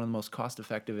would be one of the most cost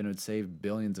effective and it would save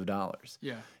billions of dollars.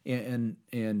 Yeah. And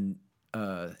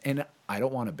I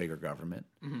don't want a bigger government.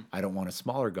 I don't want a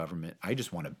smaller government. I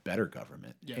just want a better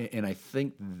government. Yeah. And I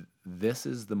think this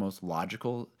is the most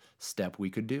logical step we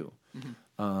could do.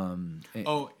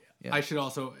 Yeah. I should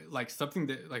also, like, something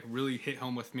that like really hit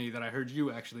home with me that I heard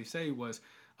you actually say was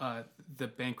the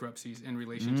bankruptcies in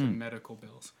relation to medical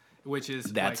bills, which is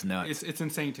That's like, nuts. it's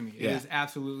insane to me. It Yeah. is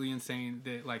absolutely insane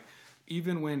that, like,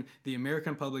 even when the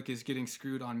American public is getting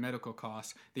screwed on medical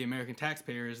costs, the American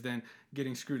taxpayer is then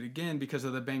getting screwed again because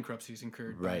of the bankruptcies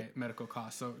incurred by medical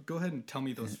costs. So go ahead and tell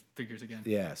me those figures again.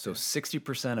 Yeah. So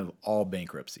 60% of all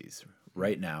bankruptcies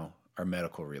right now are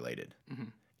medical related.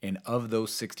 And of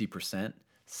those 60%,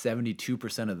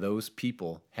 72% of those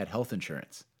people had health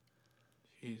insurance.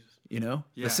 Jesus. You know,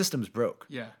 Yeah. the system's broke.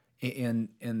 Yeah. And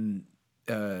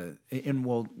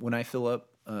well, when I fill up,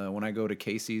 when I go to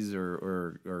Casey's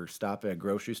or stop at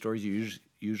grocery stores, you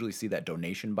usually see that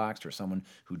donation box for someone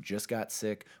who just got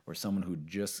sick or someone who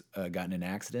just got in an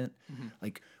accident.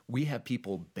 Like, we have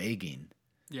people begging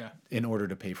in order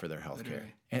to pay for their health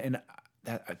care. And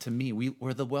that, to me,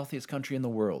 we're the wealthiest country in the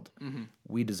world.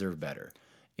 We deserve better.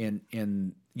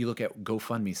 And you look at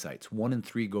GoFundMe sites. 1 in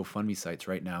 3 GoFundMe sites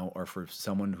right now are for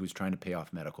someone who's trying to pay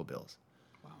off medical bills.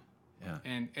 Wow. Yeah.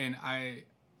 And I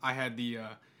had the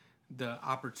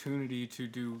opportunity to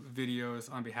do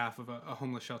videos on behalf of a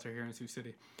homeless shelter here in Sioux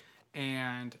City.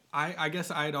 And I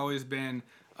guess I had always been,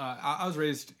 I was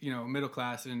raised, middle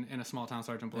class in a small town,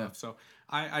 Sergeant Bluff. So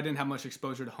I didn't have much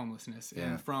exposure to homelessness.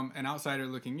 And from an outsider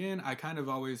looking in, I kind of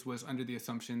always was under the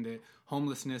assumption that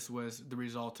homelessness was the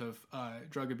result of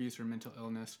drug abuse or mental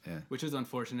illness, which is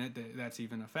unfortunate that that's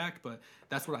even a fact, but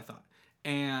that's what I thought.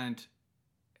 And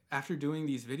after doing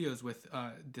these videos with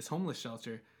this homeless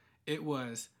shelter, it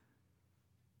was,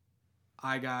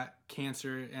 I got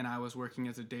cancer and I was working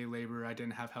as a day laborer. I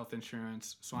didn't have health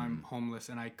insurance, so I'm homeless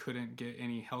and I couldn't get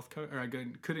any health care, or I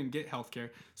couldn't get health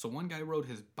care. So one guy rode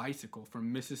his bicycle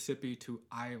from Mississippi to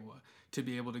Iowa to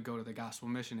be able to go to the gospel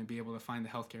mission and be able to find the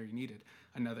health care he needed.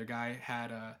 Another guy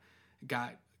had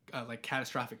got like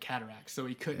catastrophic cataracts, so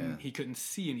he couldn't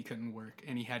see and he couldn't work,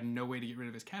 and he had no way to get rid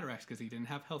of his cataracts because he didn't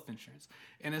have health insurance.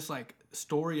 And it's like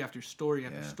story after story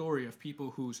after story of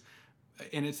people whose,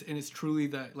 and it's truly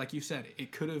the, like you said,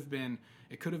 it could have been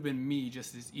me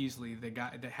just as easily, the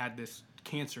guy that had this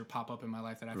cancer pop up in my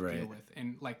life that I have to deal with.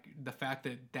 And like the fact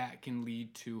that can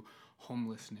lead to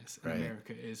homelessness in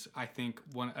America is, I think,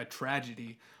 a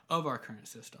tragedy of our current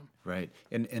system. Right.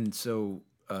 And so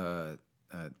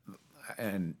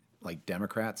and like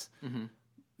Democrats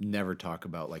never talk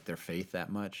about like their faith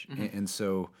that much. And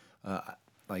so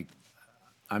like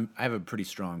I have a pretty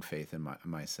strong faith in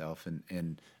myself,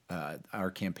 and our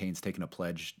campaign's taken a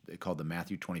pledge called the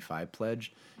Matthew 25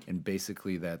 pledge, and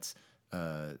basically that's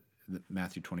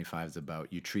Matthew 25 is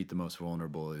about, you treat the most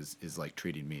vulnerable is like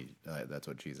treating me. That's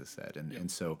what Jesus said,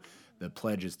 and so the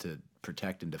pledge is to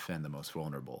protect and defend the most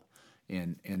vulnerable,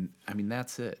 and I mean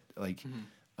that's it. Like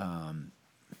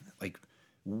like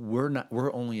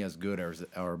we're only as good as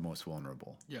our most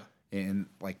vulnerable. Yeah. And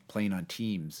like playing on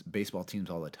teams, baseball teams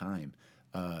all the time.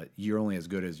 You're only as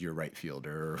good as your right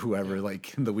fielder or whoever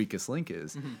like the weakest link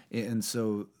is. And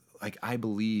so like I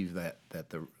believe that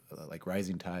the like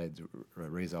rising tides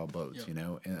raise all boats,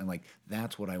 and like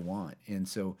that's what I want. And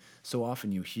so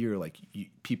often you hear like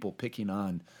people picking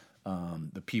on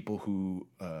the people who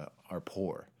are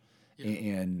poor.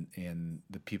 And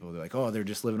the people, they're like, oh, they're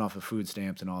just living off of food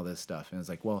stamps and all this stuff. And it's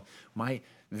like, well, my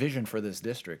vision for this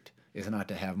district is not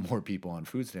to have more people on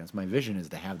food stamps. My vision is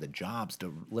to have the jobs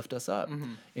to lift us up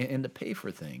and to pay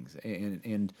for things.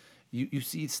 And you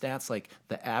see stats like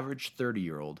the average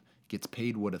 30-year-old gets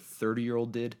paid what a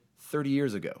 30-year-old did 30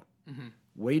 years ago.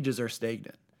 Wages are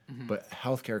stagnant, but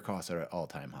healthcare costs are at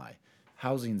all-time high.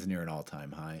 Housing's near an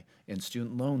all-time high, and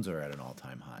student loans are at an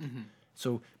all-time high.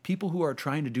 So people who are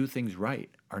trying to do things right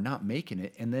are not making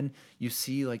it. And then you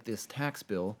see like this tax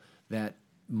bill that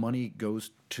money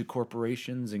goes to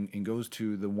corporations and goes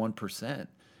to the 1%.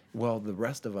 Well, the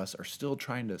rest of us are still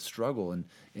trying to struggle, and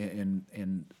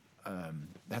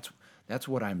that's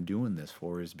what I'm doing this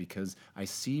for, is because I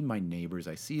see my neighbors,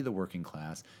 I see the working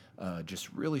class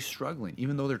just really struggling,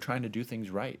 even though they're trying to do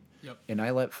things right. And I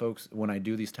let folks, when I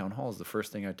do these town halls, the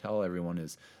first thing I tell everyone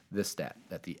is this stat,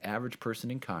 that the average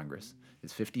person in Congress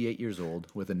is 58 years old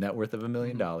with a net worth of $1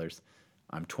 million.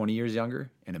 I'm 20 years younger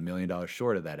and $1 million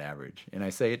short of that average. And I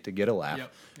say it to get a laugh,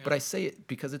 but I say it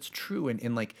because it's true.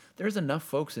 And like, there's enough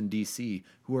folks in D.C.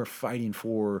 who are fighting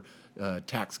for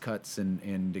tax cuts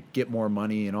and to get more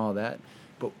money and all that.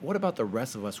 But what about the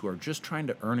rest of us who are just trying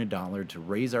to earn a dollar to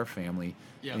raise our family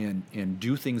and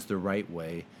do things the right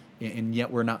way, and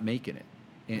yet we're not making it?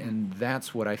 And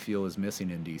that's what I feel is missing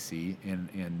in D.C.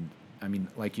 And I mean,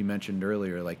 like you mentioned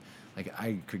earlier, like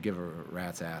I could give a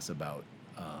rat's ass about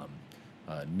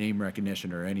name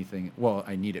recognition or anything. Well,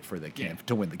 I need it for the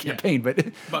to win the Yeah. campaign,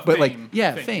 but But fame,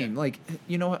 yeah. Like,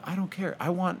 you know what? I don't care. I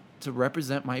want to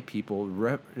represent my people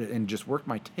and just work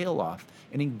my tail off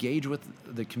and engage with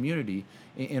the community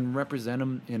and represent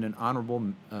them in an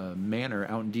honorable manner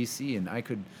out in D.C. And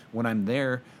when I'm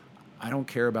there, I don't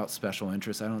care about special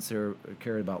interests. I don't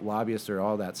care about lobbyists or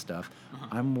all that stuff.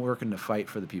 I'm working to fight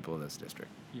for the people of this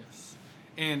district. Yes.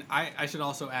 And I should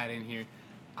also add in here,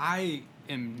 I'm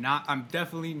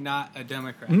definitely not a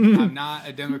Democrat. I'm not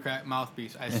a Democrat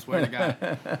mouthpiece. I swear to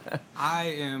God.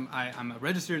 I'm a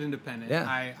registered independent.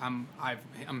 Yeah.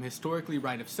 I'm historically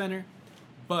right of center,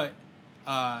 but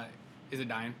is it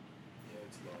dying? Yeah,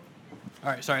 it's low. All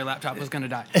right, sorry, laptop was gonna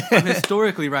die. I'm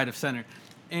historically right of center,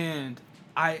 and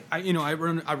I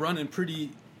run in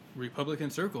pretty Republican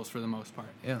circles for the most part.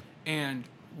 Yeah. And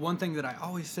one thing that I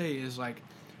always say is like,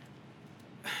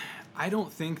 I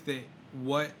don't think that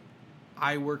what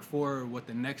I work for or what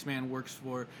the next man works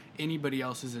for, anybody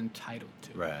else is entitled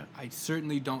to. Right. I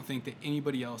certainly don't think that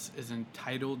anybody else is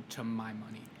entitled to my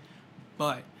money.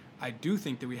 But I do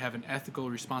think that we have an ethical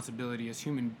responsibility as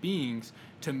human beings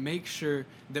to make sure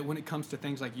that when it comes to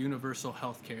things like universal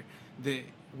health care, that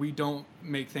we don't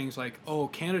make things like, oh,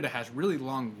 Canada has really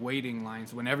long waiting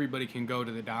lines when everybody can go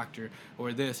to the doctor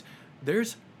or this.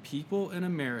 There's people in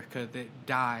America that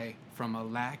die from a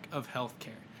lack of health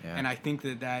care. Yeah. And I think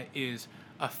that is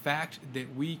a fact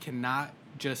that we cannot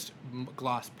just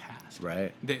gloss past.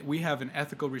 Right. That we have an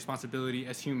ethical responsibility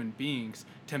as human beings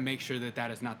to make sure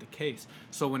that is not the case.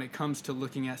 So when it comes to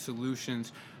looking at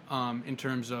solutions in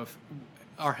terms of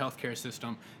our healthcare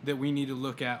system, that we need to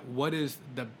look at what is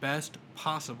the best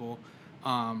possible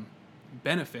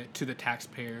benefit to the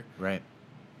taxpayer. Right.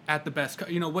 At the best,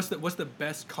 what's the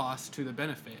best cost to the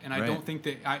benefit? And I don't think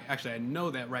that I know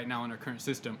that right now in our current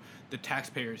system, the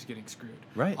taxpayer is getting screwed.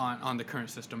 Right. On the current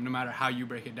system, no matter how you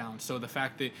break it down. So the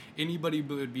fact that anybody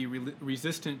would be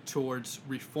resistant towards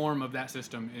reform of that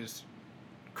system is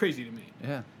crazy to me.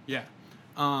 Yeah. Yeah.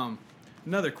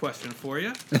 Another question for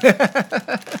you.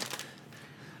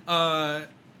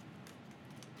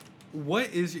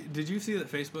 Did you see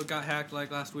that Facebook got hacked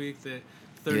like last week? That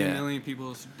 30 million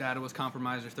people's data was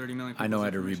compromised, or 30 million people's I know I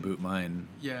had to reboot mine.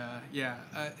 Yeah.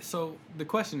 So the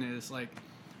question is, like,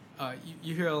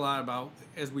 you hear a lot about,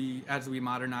 as we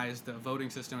modernize the voting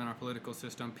system and our political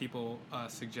system, people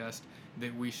suggest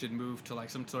that we should move to, like,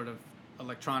 some sort of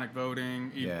electronic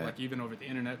voting, even over the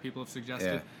internet, people have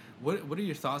suggested. Yeah. What are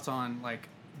your thoughts on, like,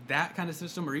 that kind of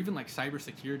system, or even, like,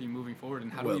 cybersecurity moving forward,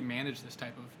 and how do we manage this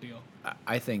type of deal?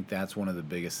 I think that's one of the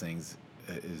biggest things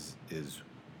is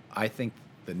I think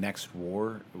the next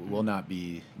war will not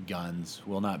be guns,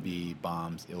 will not be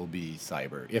bombs, it'll be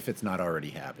cyber, if it's not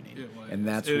already happening. And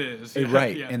it is.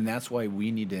 Right. Yeah. And that's why we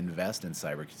need to invest in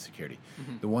cybersecurity.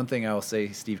 Mm-hmm. The one thing I will say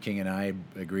Steve King and I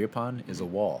agree upon is a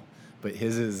wall. But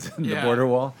his is the border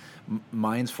wall.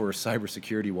 Mine's for a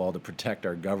cybersecurity wall to protect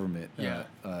our government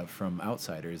from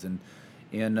outsiders. And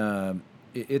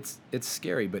it's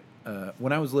scary. But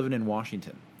when I was living in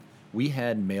Washington, we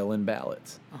had mail-in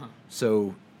ballots. Uh-huh.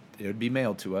 So it would be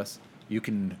mailed to us. You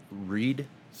can read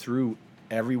through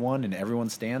everyone and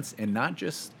everyone's stance, and not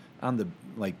just on the,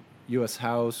 like, U.S.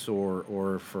 House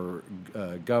or for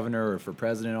governor or for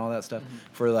president and all that stuff,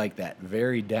 for, like, that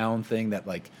very down thing that,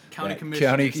 like, county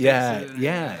commission,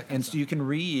 and so you can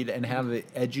read and have an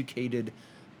educated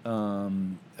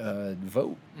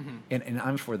vote, and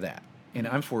I'm for that. And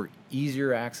I'm for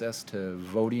easier access to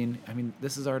voting. I mean,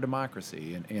 this is our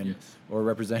democracy, and or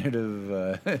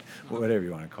representative, whatever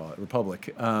you want to call it,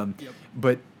 republic.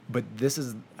 But this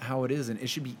is how it is, and it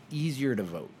should be easier to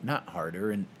vote, not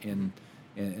harder. And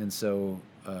so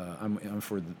I'm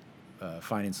for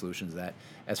finding solutions to that.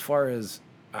 As far as,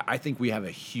 I think we have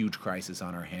a huge crisis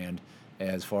on our hand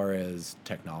as far as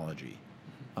technology.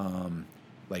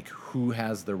 Like, who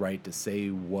has the right to say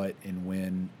what and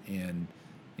when, and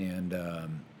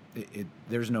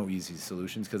there's no easy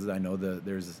solutions, because I know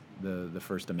there's the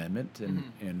First Amendment,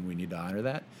 and we need to honor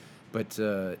that. But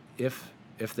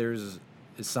if there's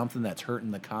something that's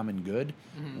hurting the common good,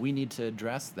 we need to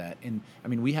address that. And I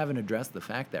mean, we haven't addressed the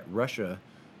fact that Russia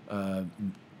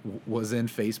was in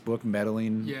Facebook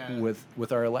meddling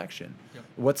with our election. Yep.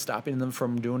 What's stopping them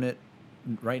from doing it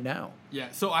right now? Yeah,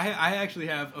 so I actually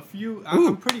have a few.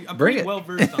 I'm pretty well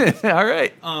versed on this. All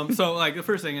right. So, like, the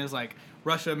first thing is, like,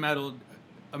 Russia meddled,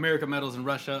 America meddles in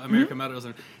Russia, America meddles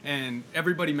and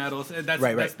everybody meddles.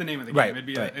 That's the name of the game.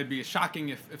 It'd be shocking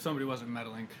if somebody wasn't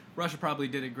meddling. Russia probably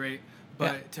did it great,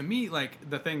 but to me, like,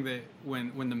 the thing that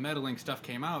when the meddling stuff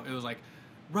came out, it was like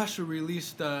Russia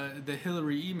released the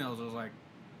Hillary emails. I was like,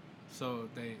 so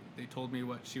they told me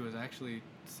what she was actually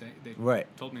right.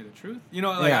 told me the truth. You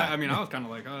know, like Yeah. I mean, I was kind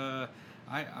of like,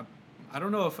 I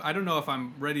don't know if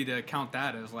I'm ready to count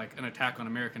that as like an attack on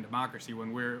American democracy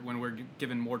when we're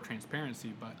given more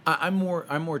transparency. But I'm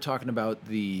more talking about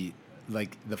the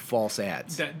false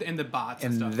ads and the bots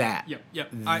and stuff. that. Yep.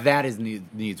 That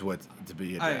needs what to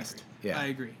be addressed. I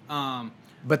agree.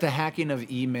 But the hacking of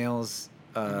emails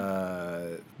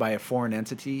by a foreign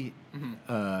entity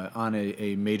on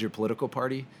a major political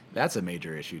party, that's a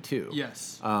major issue too.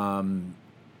 Yes.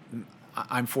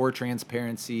 I'm for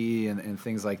transparency and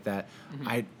things like that.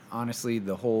 I honestly,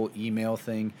 the whole email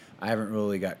thing, I haven't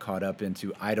really got caught up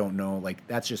into. I don't know, like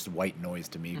that's just white noise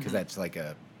to me because that's like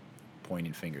a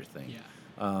pointing finger thing.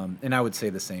 Yeah. And I would say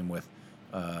the same with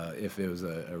if it was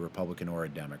a Republican or a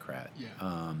Democrat.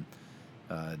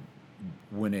 Yeah.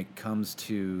 When it comes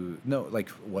to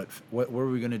what are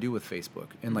we going to do with Facebook?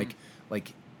 And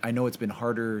like I know it's been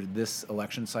harder this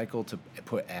election cycle to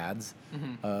put ads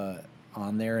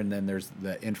on there, and then there's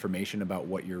the information about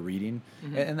what you're reading,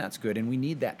 and that's good. And we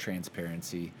need that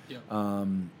transparency. Yep.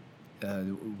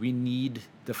 We need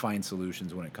to find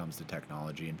solutions when it comes to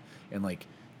technology, and like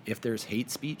if there's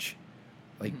hate speech,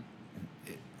 like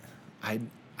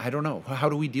I don't know, how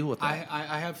do we deal with that?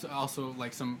 I have also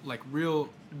like some like real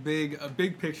big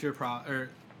picture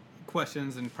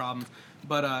questions and problems,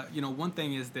 but you know, one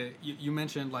thing is that you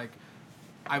mentioned like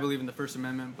I believe in the First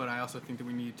Amendment, but I also think that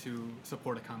we need to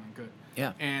support a common good.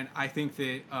 Yeah. And I think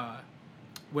that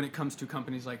when it comes to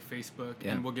companies like Facebook,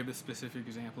 and we'll give a specific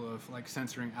example of like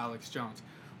censoring Alex Jones,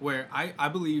 where I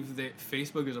believe that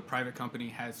Facebook as a private company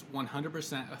has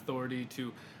 100% authority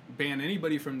to ban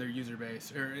anybody from their user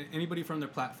base or anybody from their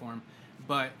platform.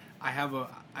 But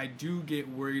I do get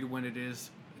worried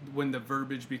when the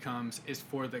verbiage becomes is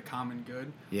for the common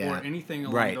good or anything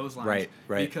along those lines.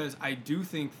 Right. Because I do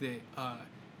think that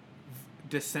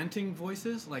dissenting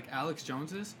voices like Alex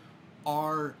Jones's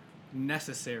are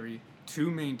necessary to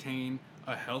maintain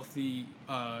a healthy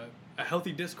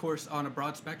discourse on a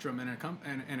broad spectrum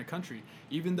in a country.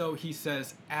 Even though he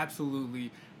says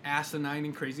absolutely asinine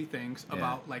and crazy things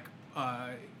about like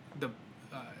the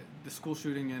school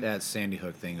shooting and that Sandy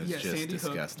Hook thing was just Sandy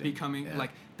disgusting. Hook becoming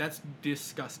like that's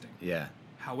disgusting. Yeah.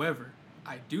 However,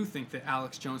 I do think that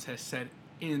Alex Jones has said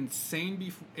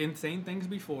insane things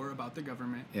before about the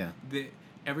government. Yeah. That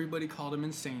everybody called him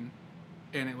insane,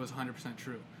 and it was 100%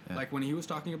 true. Yeah. Like when he was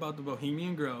talking about the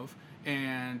Bohemian Grove,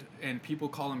 and people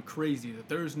call him crazy, that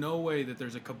there's no way that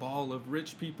there's a cabal of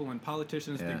rich people and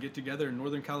politicians that get together in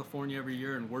Northern California every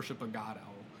year and worship a god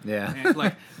owl. Yeah. And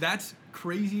like that's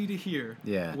crazy to hear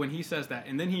when he says that.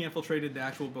 And then he infiltrated the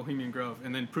actual Bohemian Grove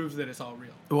and then proves that it's all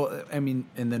real. Well, I mean,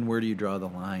 and then where do you draw the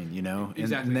line, you know?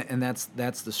 Exactly. And that's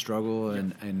the struggle,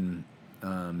 and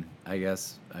I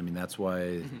guess, I mean, that's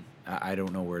why I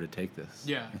don't know where to take this.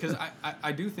 Yeah, because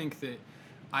I do think that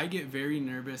I get very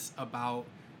nervous about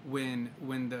when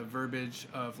the verbiage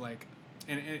of like,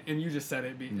 and you just said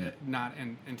it, not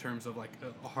in terms of like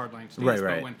a hardline stance,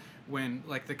 but when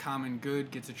like the common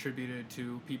good gets attributed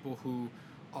to people who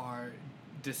are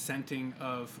dissenting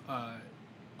of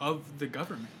the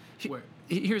government.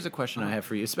 Here's a question I have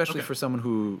for you, especially for someone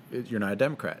who you're not a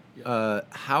Democrat.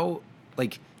 How,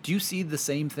 like, do you see the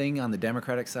same thing on the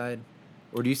Democratic side,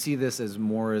 or do you see this as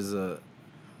more as a?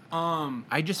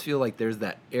 I just feel like there's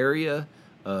that area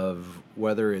of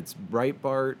whether it's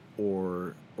Breitbart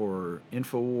or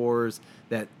Infowars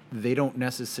that they don't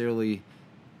necessarily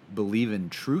believe in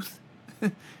truth.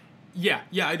 Yeah,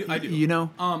 I do. You know,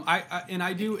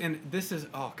 I do, and this is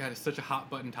it's such a hot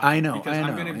button topic. I know.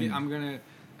 Because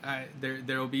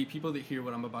there will be people that hear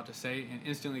what I'm about to say and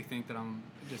instantly think that I'm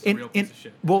just a real piece of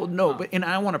shit. Well, no, but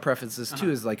I want to preface this too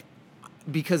is like,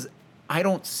 because I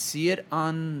don't see it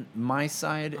on my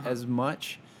side as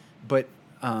much, but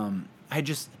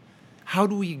how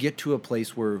do we get to a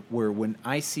place where when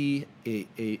I see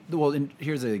and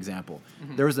here's an example.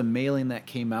 There was a mailing that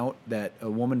came out that a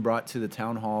woman brought to the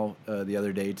town hall the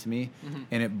other day to me,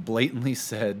 and it blatantly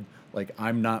said, like,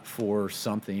 I'm not for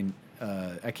something.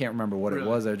 I can't remember what it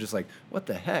was. I was just like, what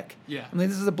the heck? Yeah. I mean,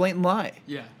 this is a blatant lie.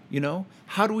 Yeah. You know?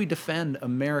 How do we defend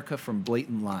America from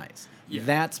blatant lies? Yeah.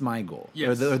 That's my goal.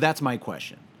 Yes. Or that's my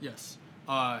question. Yes.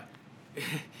 And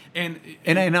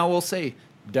I will say,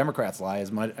 Democrats lie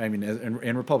as much. I mean,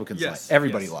 and Republicans lie.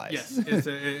 Everybody lies. Yes, it's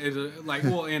a like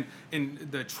and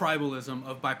the tribalism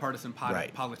of bipartisan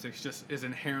politics just is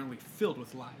inherently filled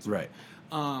with lies. Right.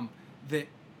 That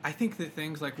I think that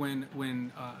things like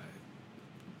when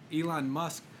Elon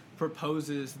Musk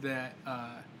proposes that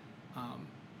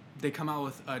they come out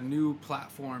with a new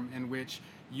platform in which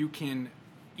you can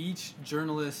each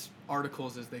journalist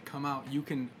articles as they come out, you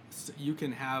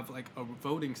can have like a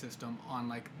voting system on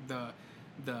like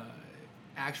the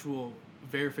actual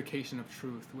verification of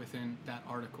truth within that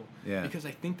article. Yeah. Because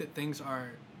I think that things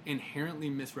are inherently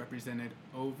misrepresented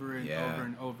over and over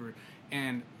and over,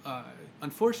 and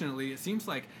unfortunately, it seems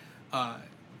like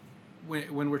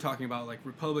when we're talking about like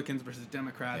Republicans versus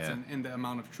Democrats and the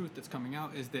amount of truth that's coming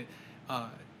out, is that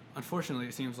unfortunately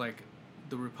it seems like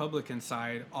the Republican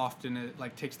side often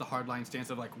like takes the hardline stance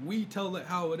of like, we tell it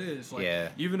how it is, like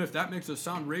even if that makes us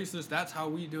sound racist, that's how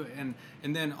we do it.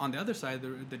 And then on the other side,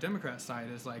 the Democrat side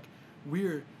is like,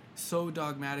 we're so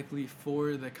dogmatically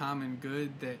for the common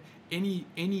good that any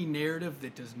narrative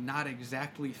that does not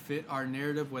exactly fit our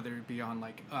narrative, whether it be on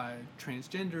like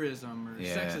transgenderism or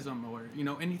sexism or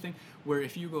anything, where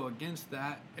if you go against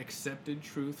that accepted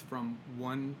truth from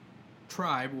one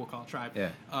tribe, we'll call it tribe,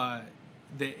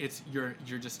 that it's you're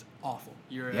just awful.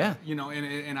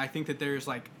 And I think that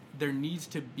there needs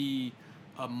to be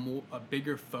a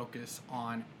bigger focus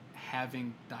on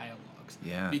having dialogues.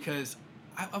 Because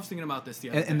I was thinking about this the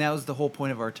other day. And that was the whole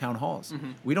point of our town halls.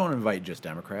 Mm-hmm. We don't invite just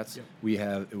Democrats.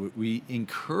 We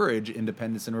encourage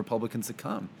independents and Republicans to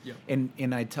come.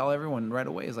 And I tell everyone right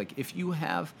away, is like, if you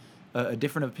have a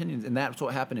different opinion, and that's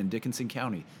what happened in Dickinson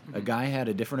County. Mm-hmm. A guy had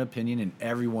a different opinion, and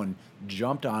everyone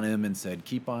jumped on him and said,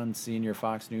 keep on seeing your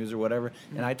Fox News or whatever.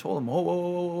 Mm-hmm. And I told him,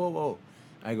 whoa.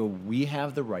 I go, we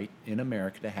have the right in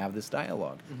America to have this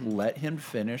dialogue. Mm-hmm. Let him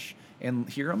finish and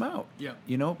hear him out.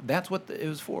 That's what it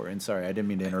was for. And sorry, I didn't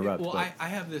mean to interrupt. Well, I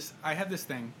have this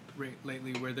thing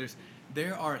lately where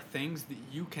there are things that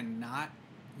you cannot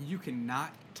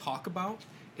talk about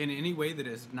in any way that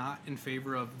is not in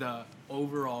favor of the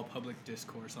overall public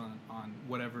discourse on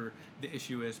whatever the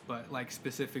issue is, but like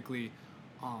specifically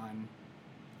on,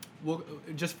 well,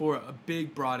 just for a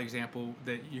big broad example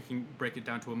that you can break it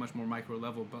down to a much more micro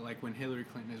level, but like when Hillary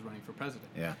Clinton is running for president,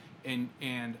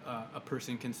 and a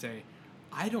person can say,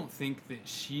 I don't think that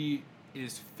she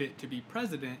is fit to be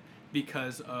president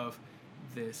because of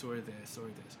this or this or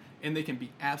this, and they can be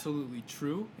absolutely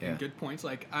true and good points.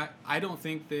 Like I don't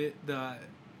think that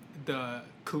the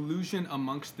collusion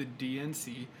amongst the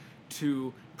DNC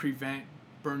to prevent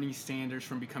Bernie Sanders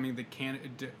from becoming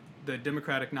the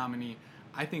Democratic nominee,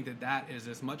 I think that is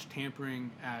as much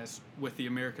tampering as with the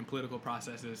American political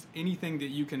process as anything that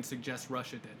you can suggest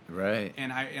Russia did. Right.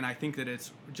 And I think that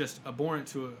it's just abhorrent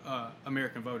to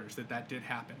American voters that did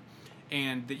happen.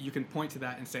 And that you can point to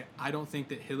that and say, I don't think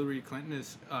that Hillary Clinton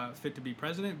is fit to be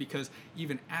president, because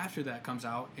even after that comes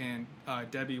out and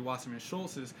Debbie Wasserman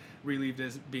Schultz is relieved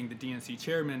as being the DNC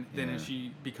chairman, then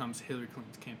she becomes Hillary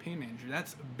Clinton's campaign manager.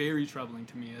 That's very troubling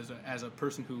to me as a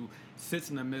person who sits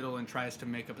in the middle and tries to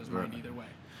make up his mind either way.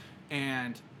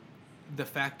 And the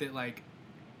fact that like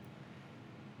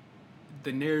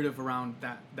the narrative around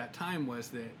that time was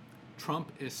that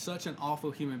Trump is such an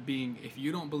awful human being. If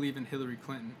you don't believe in Hillary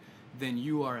Clinton, then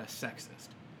you are a sexist.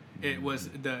 It was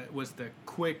the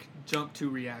quick jump to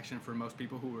reaction for most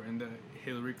people who were in the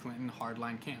Hillary Clinton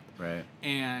hardline camp. Right.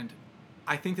 And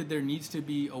I think that there needs to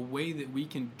be a way that we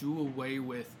can do away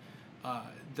with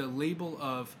the label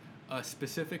of a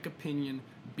specific opinion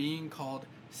being called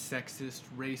sexist,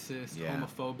 racist,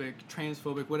 homophobic,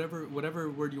 transphobic, whatever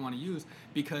word you want to use,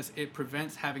 because it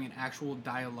prevents having an actual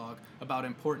dialogue about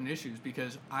important issues.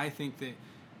 Because I think that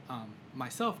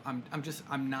myself, I'm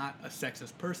not a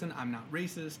sexist person. I'm not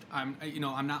racist. I'm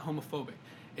not homophobic.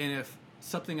 And if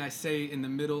something I say in the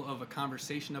middle of a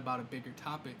conversation about a bigger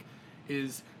topic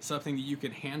is something that you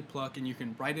can hand pluck and you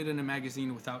can write it in a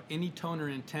magazine without any tone or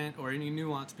intent or any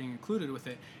nuance being included with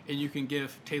it, and you can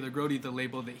give Taylor Grody the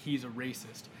label that he's a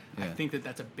racist, I think that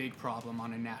that's a big problem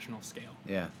on a national scale.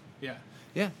 Yeah.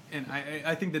 And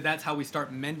I think that that's how we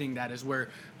start mending that, is where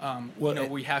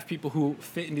we have people who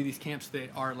fit into these camps that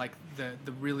are like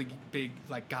the really big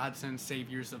like godsend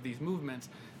saviors of these movements,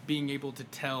 being able to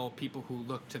tell people who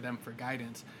look to them for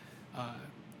guidance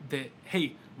that,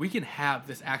 hey, we can have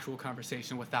this actual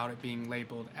conversation without it being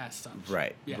labeled as such.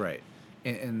 Right.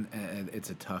 And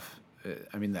it's a tough,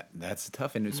 that's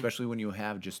tough, and especially when you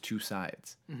have just two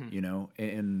sides,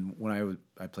 and when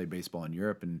I played baseball in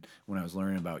Europe, and when I was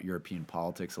learning about European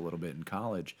politics a little bit in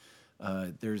college,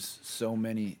 there's so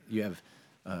many, you have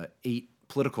 8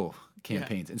 political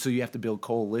campaigns, and so you have to build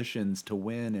coalitions to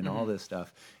win and all this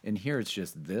stuff, and here it's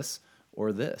just this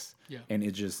or this, and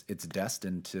it's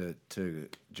destined to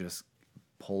just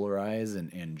polarize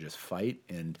and just fight,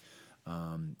 and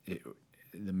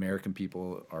the American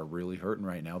people are really hurting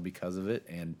right now because of it,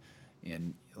 and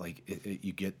like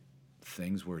you get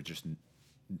things where just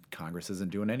Congress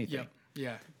isn't doing anything.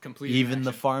 Yeah, completely. Even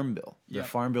the Farm Bill. The Yep.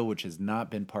 Farm Bill, which has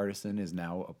not been partisan, is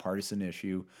now a partisan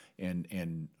issue.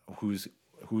 And who's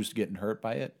getting hurt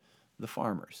by it? The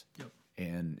farmers. Yep.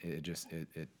 And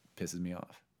it pisses me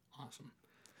off. Awesome.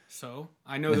 So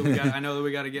I know that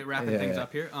we got to get wrapping things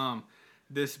up here.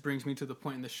 This brings me to the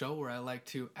point in the show where I like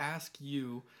to ask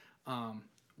you,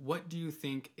 what do you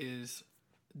think is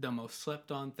the most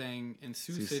slept on thing in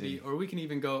Sioux City? Or we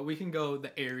can go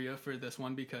the area for this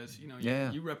one, because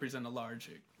you represent a large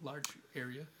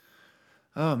area.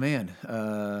 Oh man.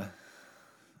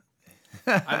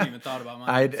 I haven't even thought about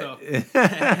mine.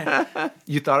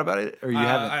 You thought about it, or you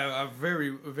haven't? I very,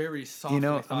 very softly.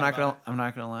 I'm not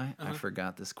gonna lie. I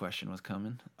forgot this question was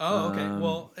coming. Oh, okay.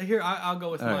 Well, here I'll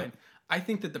go with mine. Right. I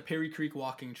think that the Perry Creek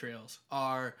walking trails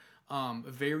are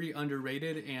very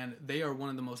underrated, and they are one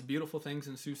of the most beautiful things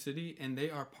in Sioux City, and they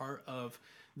are part of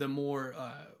the more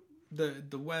the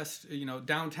west,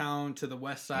 downtown to the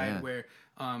west side, where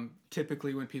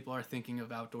typically when people are thinking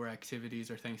of outdoor activities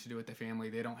or things to do with the family,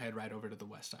 they don't head right over to the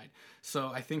west side.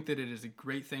 So I think that it is a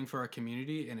great thing for our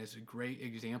community, and it's a great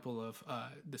example of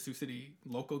the Sioux City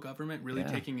local government really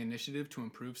taking initiative to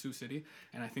improve Sioux City.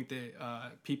 And I think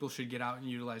that people should get out and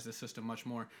utilize the system much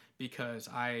more, because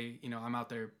I'm out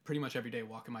there pretty much every day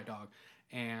walking my dog.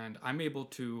 And I'm able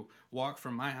to walk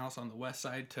from my house on the west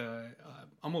side to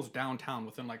almost downtown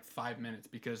within like 5 minutes,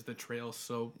 because the trail's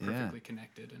so perfectly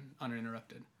connected and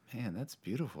uninterrupted. Man, that's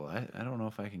beautiful. I don't know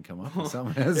if I can come up with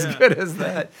something as good as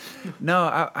that.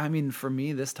 No, I mean, for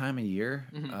me, this time of year,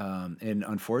 and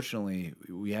unfortunately,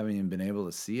 we haven't even been able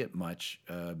to see it much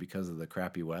because of the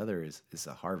crappy weather, is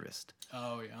a harvest.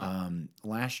 Oh, yeah.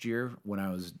 Last year, when I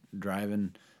was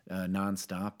driving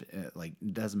nonstop, like,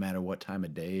 it doesn't matter what time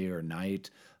of day or night,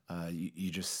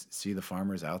 you just see the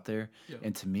farmers out there. Yep.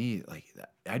 And to me,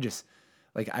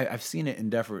 like, I've seen it in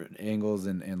different angles,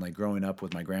 and like growing up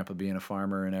with my grandpa being a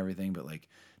farmer and everything, but like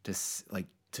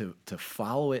to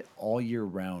follow it all year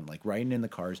round, like riding in the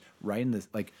cars, riding this,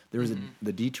 like there was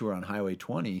the detour on Highway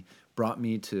 20 brought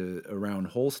me to around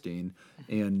Holstein,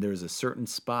 and there's a certain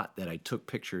spot that I took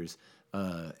pictures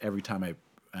every time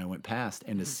I went past,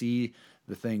 and to see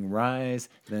the thing rise,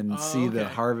 then see the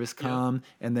harvest come,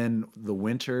 and then the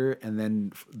winter, and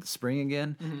then the spring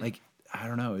again. Like, I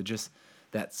don't know, it just,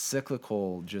 that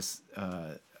cyclical, just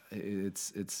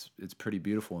it's pretty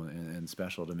beautiful and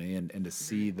special to me, and to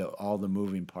see all the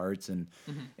moving parts and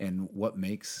what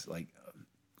makes like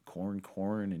corn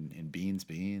and beans,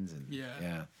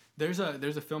 and There's a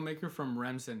filmmaker from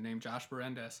Remsen named Josh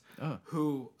Berendes,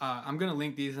 who I'm gonna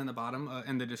link these in the bottom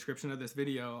in the description of this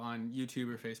video on YouTube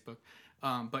or Facebook.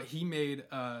 But he made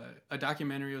a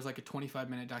documentary. It was like a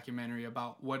 25-minute documentary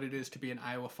about what it is to be an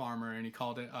Iowa farmer, and he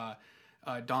called it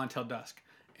Dawn Till Dusk.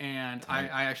 And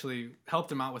I actually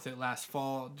helped him out with it last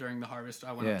fall during the harvest.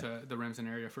 I went up to the Remsen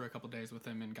area for a couple days with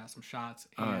him and got some shots.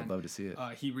 And, I'd love to see it.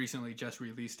 He recently just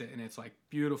released it, and it's like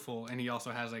beautiful. And he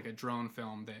also has like a drone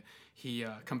film that he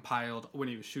compiled when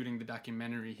he was shooting the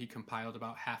documentary. He compiled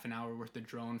about half an hour worth of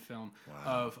drone film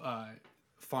of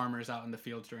farmers out in the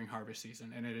fields during harvest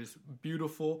season, and it is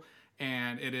beautiful.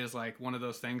 And it is like one of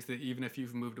those things that even if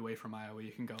you've moved away from Iowa,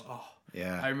 you can go,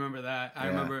 I remember that. I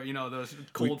remember, those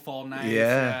cold fall nights.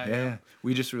 Yeah.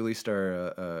 We just released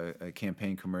our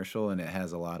campaign commercial, and it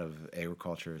has a lot of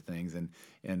agriculture things.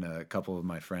 And a couple of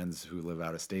my friends who live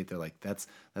out of state, they're like, that's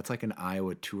like an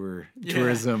Iowa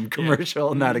tourism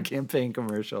commercial, not a campaign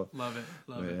commercial. Love it.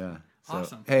 Yeah. So,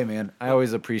 awesome. Hey, man, I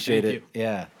always appreciate it. You.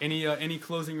 Yeah. Any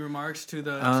closing remarks to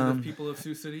the people of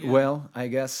Sioux City? Well, I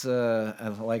guess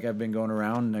like I've been going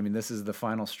around. I mean, this is the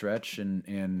final stretch,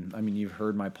 and I mean, you've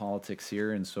heard my politics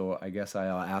here, and so I guess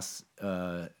I'll ask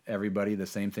everybody the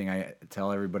same thing I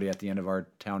tell everybody at the end of our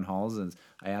town halls, is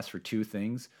I ask for two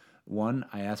things. One,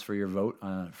 I ask for your vote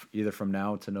either from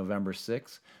now to November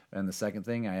 6th, and the second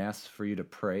thing, I ask for you to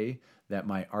pray that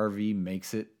my RV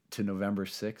makes it to November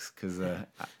 6th, because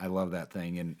I love that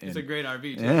thing. And it's a great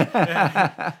RV,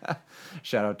 too.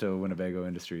 Shout out to Winnebago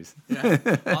Industries.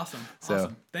 Yeah,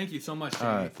 awesome. Thank you so much,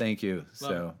 Jamie. Thank you.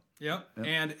 Yep.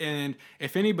 And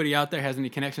if anybody out there has any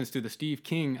connections to the Steve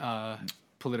King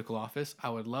political office, I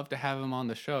would love to have him on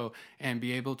the show and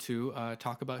be able to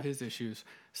talk about his issues.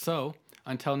 So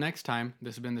until next time,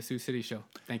 this has been the Sioux City Show.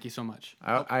 Thank you so much.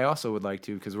 I also would like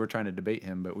to, because we're trying to debate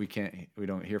him, but we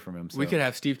don't hear from him. So. We could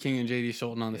have Steve King and J.D.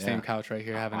 Scholten on the same couch right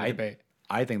here having a debate.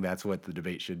 I think that's what the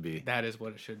debate should be. That is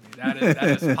what it should be. That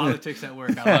is politics at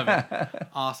work. I love it.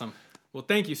 Awesome. Well,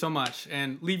 thank you so much.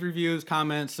 And leave reviews,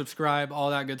 comments, subscribe,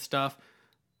 all that good stuff.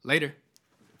 Later.